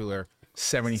that popular.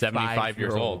 75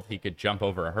 years old. He could jump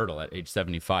over a hurdle at age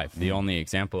 75. The only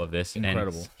example of this.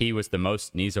 Incredible. And he was the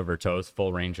most knees over toes,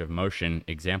 full range of motion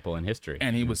example in history.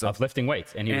 And he was of lifting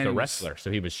weights. And he was a wrestler,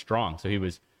 so he was strong. So he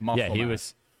was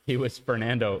he was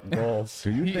Fernando Goals. So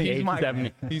you think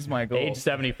he's my goal. Age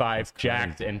 75,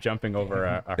 jacked and jumping over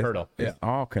a hurdle. It's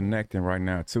all connecting right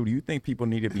now too. Do you think people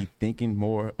need to be thinking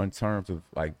more in terms of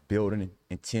like building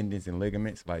and tendons and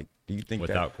ligaments? Like, do you think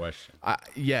without question?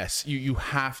 Yes, you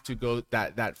have to go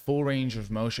that full range of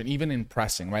motion, even in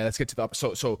pressing, right? Let's get to the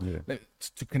so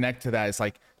to connect to that, it's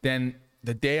like then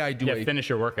the day I do finish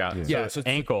your workout. So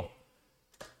ankle,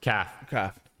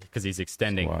 calf. Because he's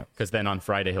extending. Because then on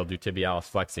Friday he'll do tibialis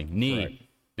flexing. Knee.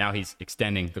 Now he's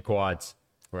extending the quads.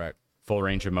 Correct. Full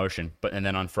range of motion. And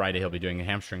then on Friday he'll be doing a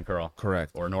hamstring curl.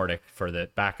 Correct. Or Nordic for the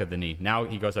back of the knee. Now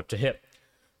he goes up to hip.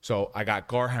 So I got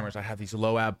gar hammers. I have these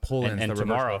low ab pull-ins. And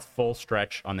tomorrow, full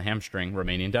stretch on the hamstring,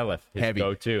 Romanian deadlift. His heavy.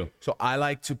 Go-to. So I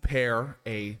like to pair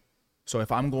so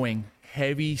if I'm going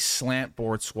heavy slant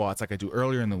board squats like I do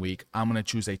earlier in the week, I'm going to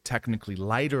choose a technically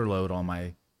lighter load on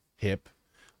my hip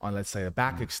on, let's say, a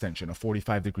back extension, a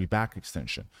 45-degree back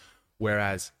extension.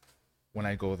 Whereas when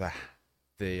I go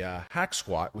the hack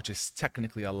squat, which is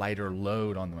technically a lighter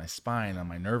load on my spine, on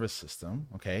my nervous system,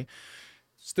 okay,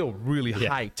 still really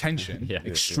high tension,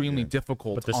 extremely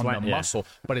difficult on the muscle,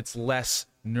 but it's less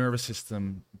nervous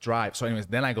system drive. So anyways,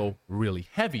 then I go really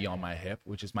heavy on my hip,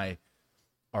 which is my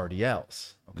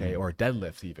RDLs, okay, or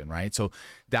deadlift even, right? So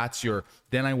that's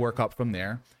then I work up from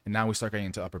there, and now we start getting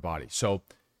into upper body. So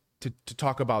to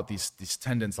talk about these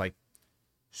tendons, like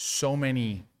so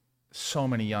many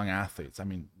young athletes, I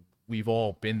mean, we've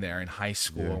all been there in high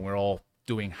school, and we're all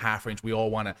doing half range. We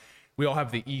all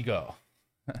have the ego.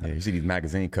 You see these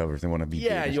magazine covers and want to be.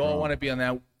 Yeah, you all want to be on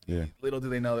that. Yeah. Little do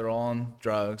they know they're all on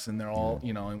drugs, and they're all,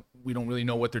 and we don't really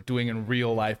know what they're doing in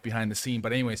real life behind the scene.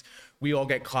 But anyways, we all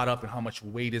get caught up in how much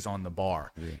weight is on the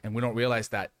bar, and we don't realize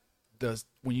that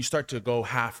when you start to go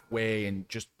halfway and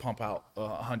just pump out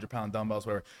 100-pound dumbbells,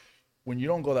 whatever, when you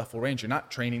don't go that full range, you're not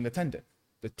training the tendon.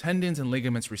 The tendons and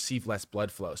ligaments receive less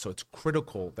blood flow, so it's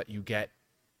critical that you get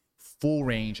full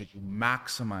range, that you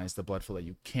maximize the blood flow that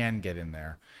you can get in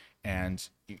there. And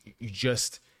you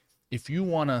just, if you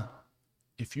want to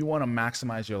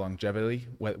maximize your longevity,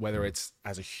 whether it's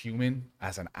as a human,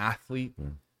 as an athlete,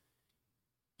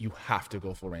 you have to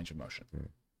go full range of motion.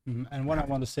 And what I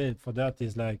want to say for that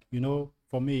is, like,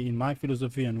 for me, in my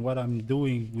philosophy and what I'm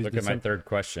doing with Look at my third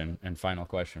question and final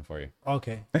question for you.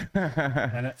 Okay.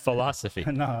 Philosophy.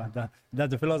 No, that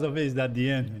the philosophy is at the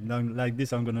end. Like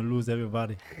this, I'm gonna lose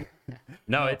everybody.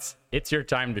 No, it's your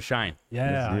time to shine.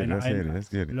 Yeah, let's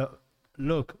get it.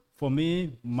 Look, for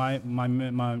me, my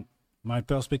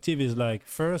perspective is like,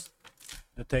 first,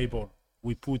 the table.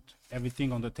 We put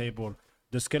everything on the table.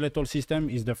 The skeletal system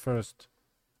is the first,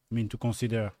 to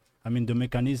consider. The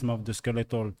mechanism of the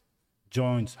skeletal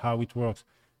joints, how it works.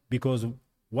 Because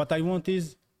what I want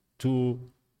is to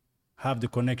have the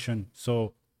connection.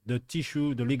 So the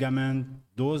tissue, the ligament,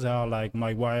 those are like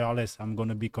my wireless. I'm going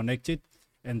to be connected.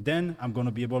 And then I'm going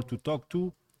to be able to talk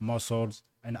to muscles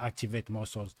and activate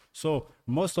muscles. So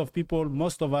most of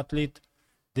athletes,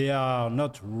 they are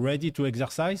not ready to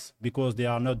exercise because they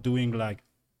are not doing like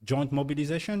joint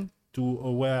mobilization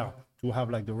to have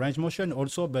like the range motion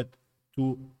also, but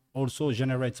to also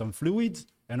generate some fluids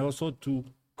and also to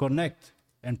connect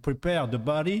and prepare the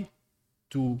body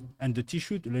and the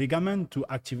tissue, the ligament, to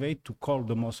activate, to call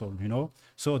the muscle,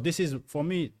 So this is, for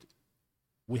me,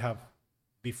 we have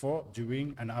before,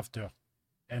 during, and after.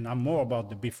 And I'm more about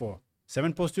the before.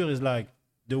 7 posture is like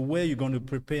the way you're going to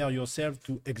prepare yourself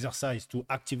to exercise, to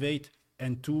activate,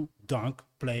 and to dunk,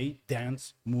 play,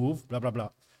 dance, move, blah, blah, blah.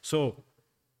 So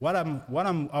what I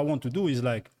want to do is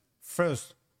like,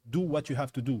 first, do what you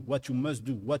have to do, what you must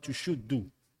do, what you should do.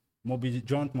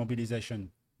 Joint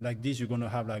mobilization. like this, you're gonna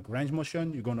have like range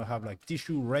motion. You're gonna have like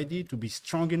tissue ready to be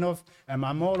strong enough. And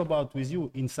I'm all about with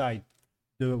you inside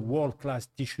the world-class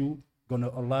tissue gonna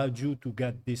allow you to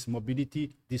get this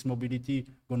mobility. This mobility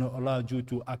gonna allow you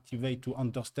to activate, to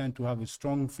understand, to have a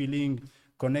strong feeling,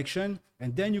 connection,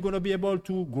 and then you're gonna be able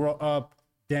to grow up,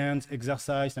 dance,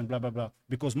 exercise, and blah blah blah.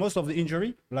 Because most of the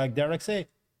injury, like Derek said,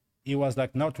 he was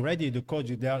like not ready. The coach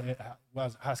there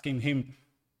was asking him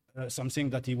something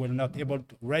that he was not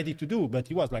ready to do, but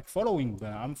he was like following.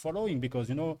 I'm following because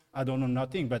I don't know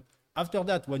nothing. But after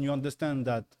that, when you understand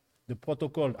that the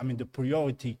protocol, I mean the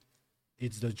priority,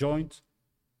 it's the joint,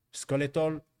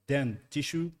 skeletal, then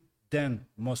tissue, then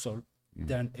muscle,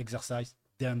 then exercise,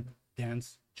 then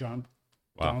dance, jump,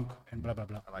 dunk, and blah blah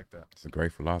blah. I like that. It's a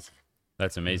great philosophy.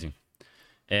 That's amazing.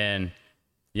 And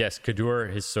yes,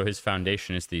 Kaddour, his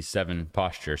foundation is these 7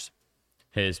 postures.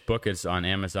 His book is on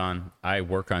Amazon. I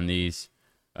work on these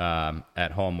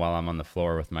at home while I'm on the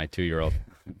floor with my 2-year-old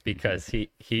because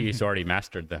he's already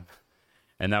mastered them.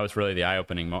 And that was really the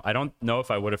eye-opening moment. I don't know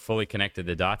if I would have fully connected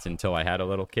the dots until I had a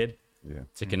little kid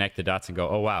to connect the dots and go,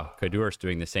 oh, wow, Kaddour's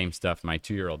doing the same stuff my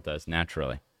 2-year-old does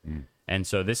naturally. And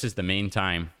so this is the main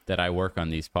time that I work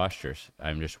on these postures.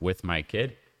 I'm just with my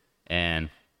kid, and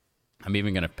I'm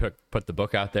even going to put the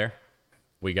book out there.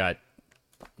 I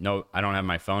don't have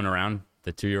my phone around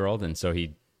the 2-year-old, and so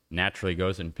he naturally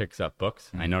goes and picks up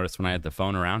books. I noticed when I had the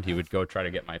phone around, he would go try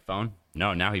to get my phone.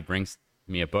 No, now he brings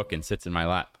me a book and sits in my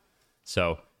lap.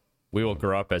 So we will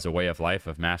grow up as a way of life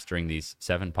of mastering these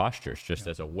 7 postures, just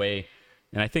as a way.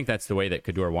 And I think that's the way that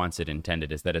Kaddour wants it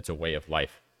intended, is that it's a way of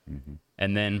life.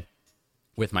 And then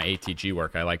with my ATG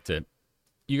work, I like to,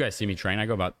 you guys see me train, I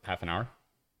go about half an hour.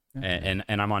 And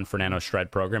I'm on Fernando's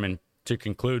shred program. And to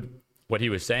conclude, what he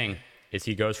was saying is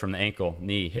he goes from the ankle,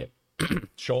 knee, hip,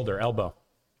 shoulder, elbow.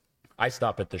 I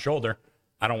stop at the shoulder.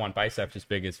 I don't want biceps as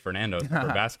big as Fernando's for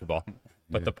basketball.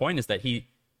 But the point is that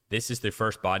this is the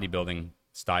first bodybuilding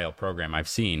style program I've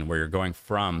seen where you're going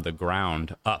from the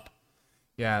ground up.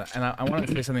 Yeah, and I wanted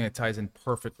to say something that ties in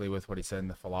perfectly with what he said in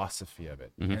the philosophy of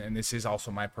it. And this is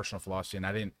also my personal philosophy, and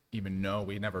I didn't even know,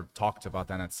 we never talked about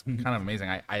that, and it's kind of amazing.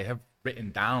 I have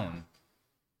written down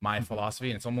my philosophy,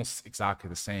 and it's almost exactly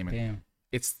the same. And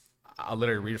I'll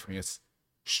literally read it from you. It's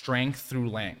strength through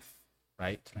length,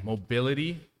 right?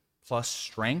 Mobility plus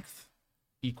strength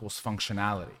equals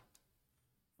functionality.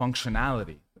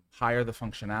 Functionality, the higher the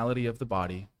functionality of the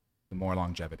body, the more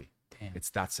longevity.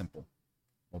 It's that simple.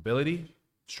 Mobility,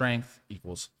 strength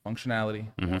equals functionality,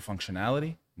 more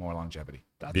functionality, more longevity.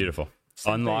 That's beautiful.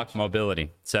 Unlock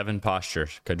mobility, 7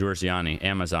 postures. Kaddour Ziani,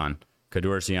 Amazon.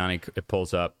 Kaddour Ziani, it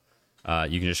pulls up.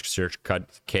 You can just search Kaddour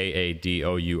Ziani,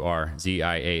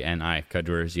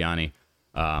 Kaddour Ziani,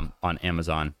 on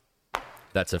Amazon.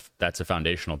 That's a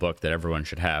foundational book that everyone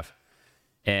should have.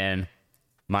 And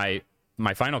my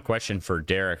final question for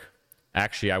Derek,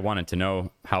 actually, I wanted to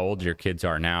know how old your kids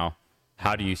are now.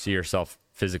 How do you see yourself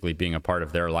physically being a part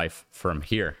of their life from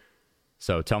here?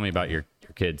 So tell me about your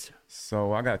kids.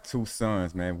 So I got 2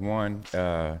 sons, man. One,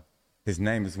 his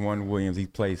name is Juan Williams. He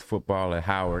plays football at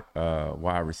Howard,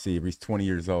 wide receiver. He's 20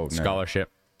 years old now. Scholarship.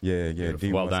 Yeah,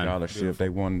 D1 well done. scholarship. They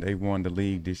won the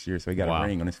league this year, so he got a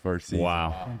ring on his first season.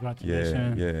 Wow.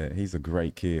 Congratulations. Yeah, he's a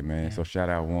great kid, man. So shout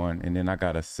out Juan. And then I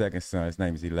got a second son. His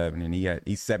name is 11, and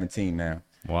he's 17 now.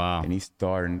 Wow. And he's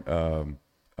starting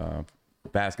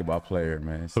basketball player,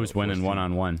 man. Who's winning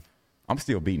one-on-one? I'm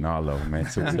still beating all of them, man.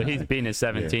 So he's beating his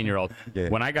 17-year-old. Yeah.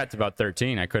 When I got to about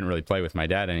 13, I couldn't really play with my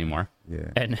dad anymore. Yeah.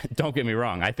 And don't get me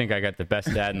wrong, I think I got the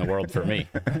best dad in the world for me.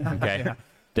 Okay?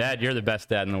 Dad, you're the best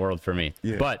dad in the world for me.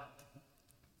 Yeah. But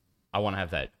I want to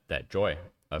have that joy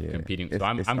of competing. So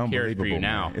I'm curious for you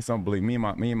now. Man. It's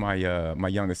unbelievable. Me and my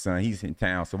youngest son, he's in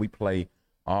town, so we play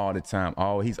all the time.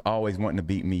 He's always wanting to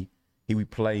beat me. We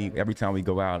play every time we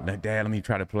go out. Like, Dad, let me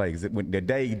try to play. Cause when the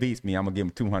day he beats me, I'm gonna give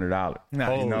him $200.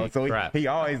 Holy So crap. he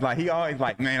always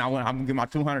like, man, I'm gonna give my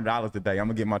 $200 today. I'm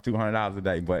gonna give my $200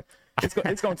 today. But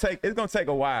it's gonna take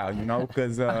a while,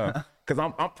 because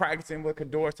I'm practicing what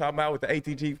Kaddour's talking about, what the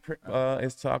ATG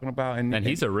is talking about, and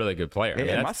he's a really good player.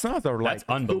 Yeah, I mean, my sons are like that's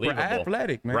unbelievable. super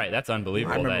athletic, man. Right, that's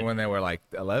unbelievable. I remember when they were like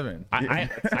 11.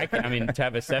 I mean, to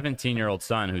have a 17-year-old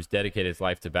son who's dedicated his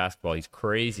life to basketball, he's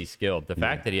crazy skilled. The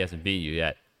fact that he hasn't beat you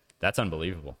yet, that's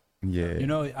unbelievable. Yeah.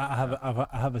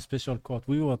 I have a special quote.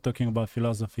 We were talking about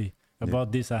philosophy.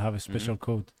 About this, I have a special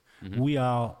quote. We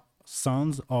are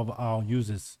sons of our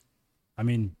users. I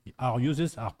mean, our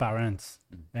users are parents.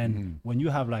 And when you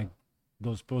have like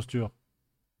those posture,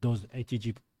 those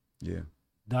ATG,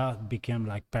 that became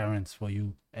like parents for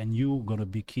you. And you're going to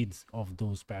be kids of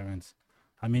those parents.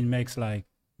 I mean, makes like,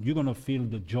 you're going to feel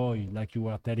the joy like you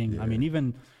were telling. I mean,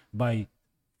 even by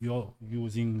you're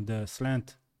using the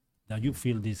slant, that you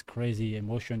feel this crazy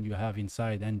emotion you have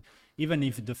inside. And even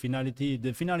if the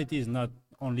finality is not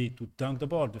only to dunk the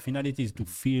ball, the finality is to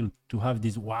feel, to have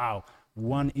this, wow,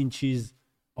 1 inches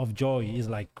of joy is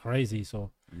like crazy.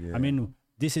 So, I mean,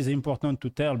 this is important to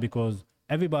tell, because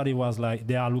everybody was like,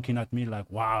 they are looking at me like,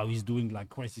 wow, he's doing like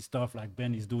crazy stuff. Like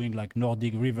Ben is doing like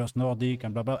Nordic, reverse Nordic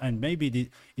and blah, blah. And maybe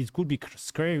it could be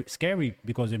scary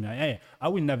because I'm like, hey, I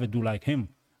will never do like him.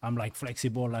 I'm like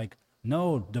flexible, like,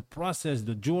 no, the process,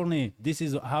 the journey, this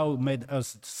is how made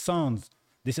us sons.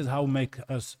 This is how make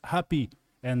us happy.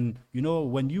 And, you know,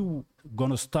 when you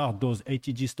going to start those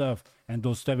ATG stuff and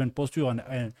those 7 posture,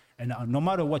 and no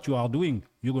matter what you are doing,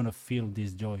 you're going to feel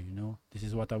this joy, you know. This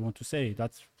is what I want to say.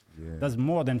 That's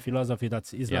more than philosophy.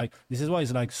 Like, this is why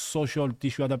it's like social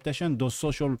tissue adaptation, those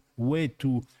social way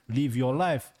to live your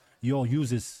life, your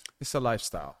uses. It's a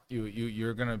lifestyle.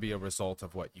 You're going to be a result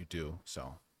of what you do.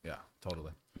 So, yeah,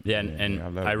 totally. Yeah,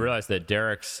 and I realized that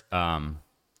Derek's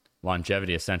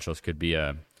longevity essentials could be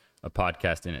a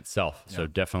podcast in itself. So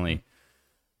definitely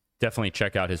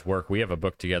check out his work. We have a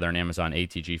book together on Amazon,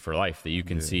 ATG for Life, that you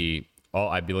can see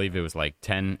I believe it was like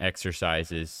 10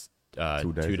 exercises,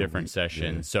 2 different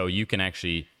sessions. Yeah. So you can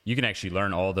actually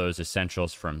learn all those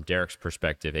essentials from Derek's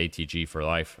perspective, ATG for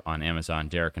Life on Amazon.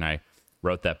 Derek and I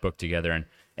wrote that book together,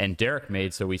 and Derek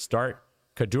made, so we start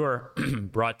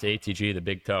Kaddour brought to ATG the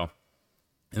big toe,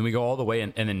 and we go all the way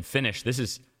and then finish.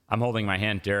 I'm holding my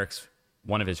hand. Derek's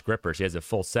one of his grippers. He has a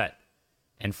full set.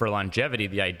 And for longevity,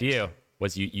 the idea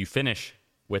was you finish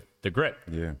with the grip.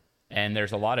 Yeah. And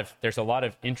there's a lot of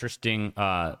interesting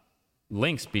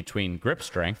links between grip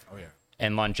strength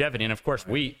and longevity. And of course,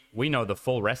 we know the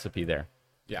full recipe there.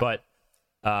 Yeah. But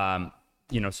so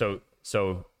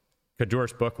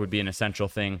Kaddour's book would be an essential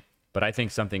thing. But I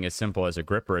think something as simple as a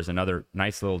gripper is another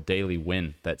nice little daily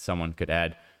win that someone could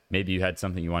add. Maybe you had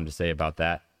something you wanted to say about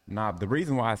that. Nah, the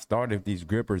reason why I started these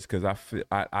grippers, because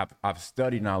I've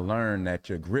studied and I learned that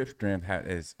your grip strength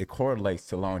it correlates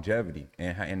to longevity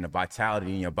and the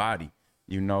vitality in your body,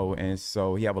 you know. And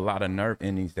so you have a lot of nerve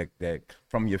endings that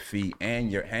from your feet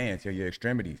and your hands or your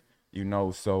extremities, you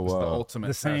know. So it's the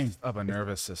ultimate test of a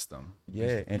nervous system.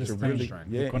 Yeah, and to really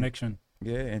the connection.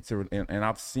 And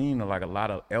I've seen like a lot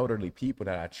of elderly people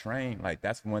that I train, like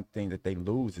that's one thing that they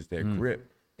lose is their grip,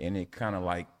 and it kind of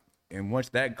like, and once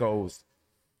that goes,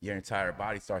 your entire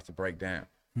body starts to break down.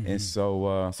 And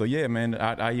so yeah, man,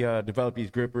 I developed these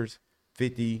grippers,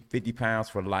 50 pounds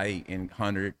for light and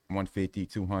 100, 150,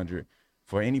 200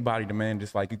 for anybody, man.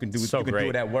 Just like you can do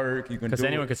it at work. You can because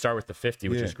anyone could start with the 50,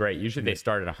 which is great. Usually they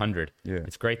start at 100. Yeah.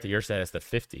 It's great that yours set as the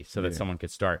 50 so that someone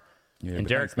could start. Yeah, and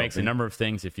Derek makes a number of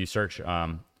things. If you search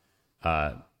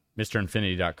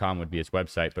MrInfinity.com would be his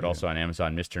website, but also on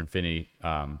Amazon, Mr. Infinity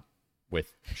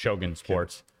with Shogun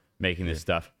Sports making this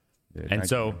stuff. Yeah, and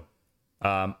so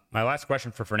my last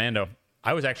question for Fernando,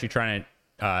 I was actually trying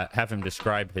to have him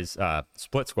describe his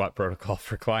split squat protocol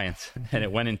for clients, and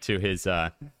it went into his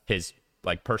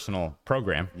like personal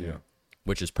program,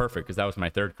 which is perfect because that was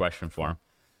my third question for him.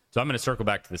 So I'm going to circle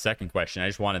back to the second question. I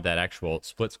just wanted that actual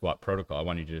split squat protocol. I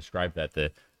wanted you to describe that,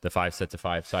 the 5 sets of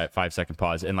 5-second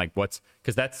pause, and like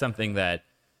because that's something that,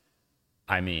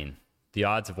 I mean, the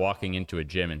odds of walking into a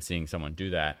gym and seeing someone do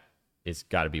that is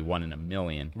got to be 1 in a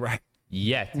million. Right.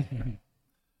 Yet,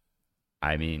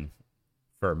 I mean,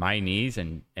 for my knees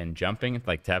and jumping,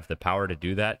 like to have the power to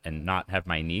do that and not have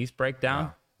my knees break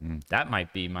down, that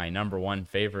might be my number one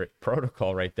favorite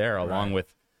protocol right there, along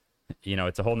with, you know,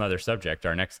 it's a whole nother subject.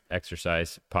 Our next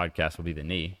exercise podcast will be the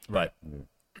knee, but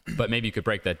maybe you could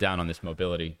break that down on this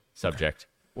mobility subject.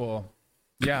 Well,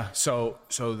 yeah. So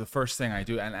the first thing I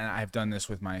do, and I've done this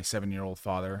with my 7-year-old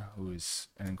father, who is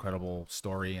an incredible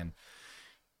story, and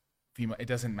it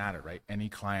doesn't matter, right? Any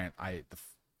client, the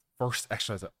first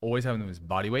exercise I always have them is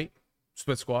body weight,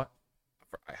 split squat.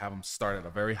 I have them start at a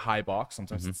very high box.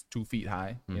 Sometimes it's 2 feet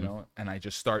high, you know, and I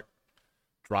just start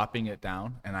dropping it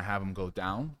down, and I have them go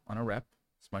down on a rep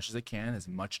as much as they can, as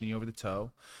much knee over the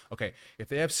toe. Okay, if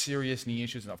they have serious knee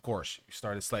issues, and of course you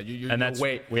start a sled.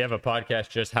 We have a podcast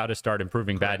just how to start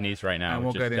improving bad knees right now, and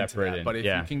we'll get into that. But if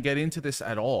you can get into this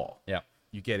at all,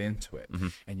 you get into it,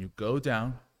 and you go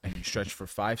down and you stretch for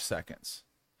 5 seconds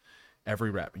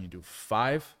every rep, and you do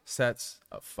 5 sets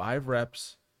of 5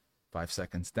 reps, 5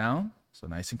 seconds down. So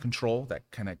nice and control that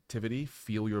connectivity,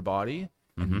 feel your body.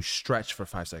 And you stretch for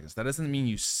 5 seconds. That doesn't mean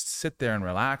you sit there and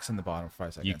relax in the bottom for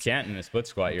 5 seconds. You can't in a split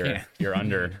squat. You're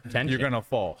under tension. You're gonna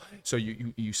fall. So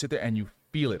you sit there and you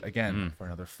feel it again for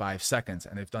another 5 seconds.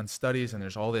 And they've done studies, and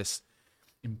there's all this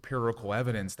empirical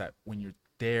evidence that when you're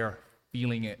there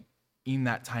feeling it in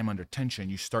that time under tension,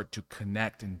 you start to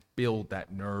connect and build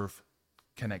that nerve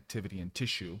connectivity and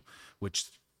tissue, which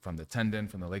from the tendon,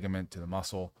 from the ligament to the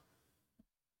muscle.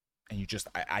 And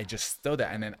I just stow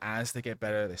that. And then as they get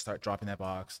better, they start dropping that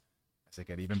box. As they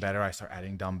get even better, I start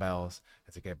adding dumbbells.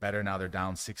 As they get better, now they're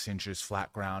down 6 inches,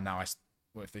 flat ground. Now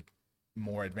with the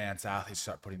more advanced athletes,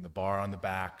 start putting the bar on the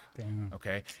back. Damn.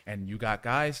 Okay. And you got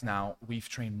guys now, we've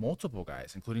trained multiple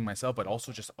guys, including myself, but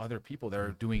also just other people that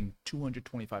are doing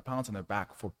 225 pounds on their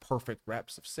back for perfect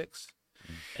reps of 6.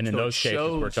 And in So it those cases,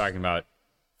 we're shows- talking about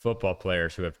football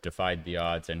players who have defied the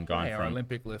odds and gone Yeah, or from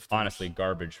Olympic lifters. honestly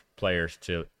garbage players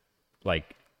to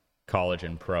like college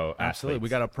and pro Absolutely. athletes. We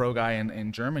got a pro guy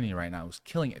in Germany right now who's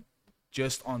killing it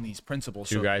just on these principles.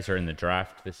 Two guys are in the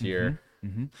draft this year.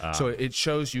 So it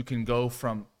shows you can go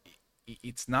from,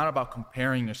 it's not about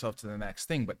comparing yourself to the next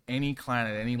thing, but any client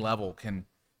at any level can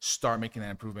start making that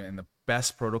improvement. And the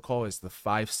best protocol is the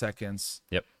 5 seconds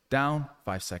Yep. down,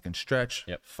 5 second stretch,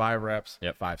 Yep. 5 reps,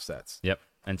 Yep. 5 sets. Yep.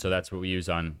 And so that's what we use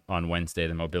on Wednesday,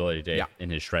 the mobility day Yeah. in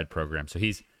his shred program. So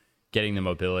he's getting the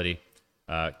mobility,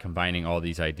 combining all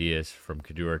these ideas from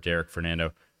Kadur, Derek,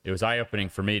 Fernando. It was eye-opening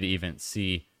for me to even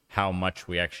see how much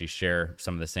we actually share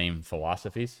some of the same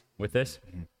philosophies with this.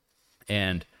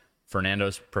 And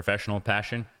Fernando's professional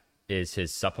passion is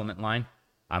his supplement line.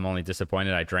 I'm only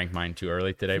disappointed I drank mine too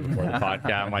early today before the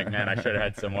podcast. I'm like, man, I should have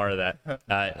had some more of that.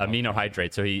 Amino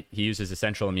hydrate. So he uses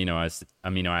essential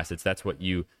amino acids. That's what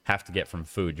you have to get from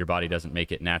food. Your body doesn't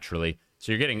make it naturally.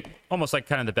 So you're getting almost like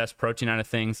kind of the best protein out of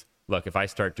things. Look, if I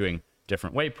start doing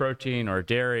different whey protein or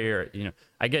dairy, or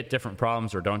I get different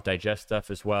problems or don't digest stuff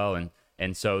as well.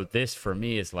 And so this for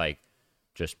me is like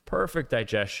just perfect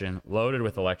digestion, loaded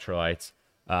with electrolytes.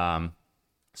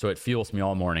 So it fuels me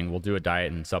all morning. We'll do a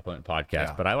diet and supplement podcast,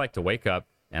 Yeah. but I like to wake up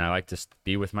and I like to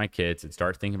be with my kids and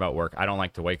start thinking about work. I don't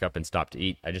like to wake up and stop to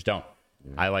eat. I just don't.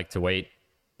 I like to wait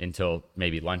until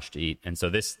maybe lunch to eat. And so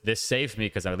this saves me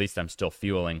because at least I'm still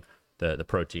fueling the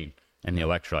protein and the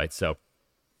electrolytes. So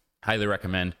highly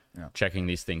recommend checking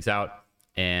these things out.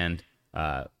 And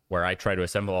where I try to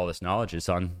assemble all this knowledge is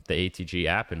on the ATG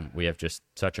app, and we have just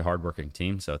such a hardworking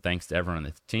team. So thanks to everyone on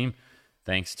the team.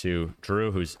 Thanks to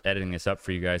Drew, who's editing this up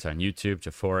for you guys on YouTube,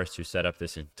 to Forrest, who set up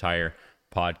this entire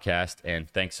podcast, and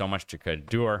thanks so much to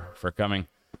Kadur for coming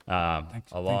a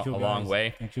long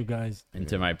way. Thank you, guys. And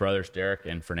to my brothers, Derek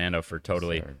and Fernando, for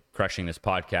totally crushing this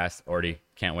podcast. Already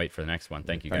can't wait for the next one.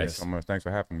 Thank you, Thanks guys. so much. Thanks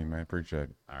for having me, man. Appreciate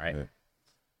it. All right.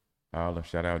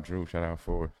 Shout out Drew. Shout out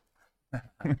Forrest.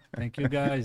 Thank you, guys.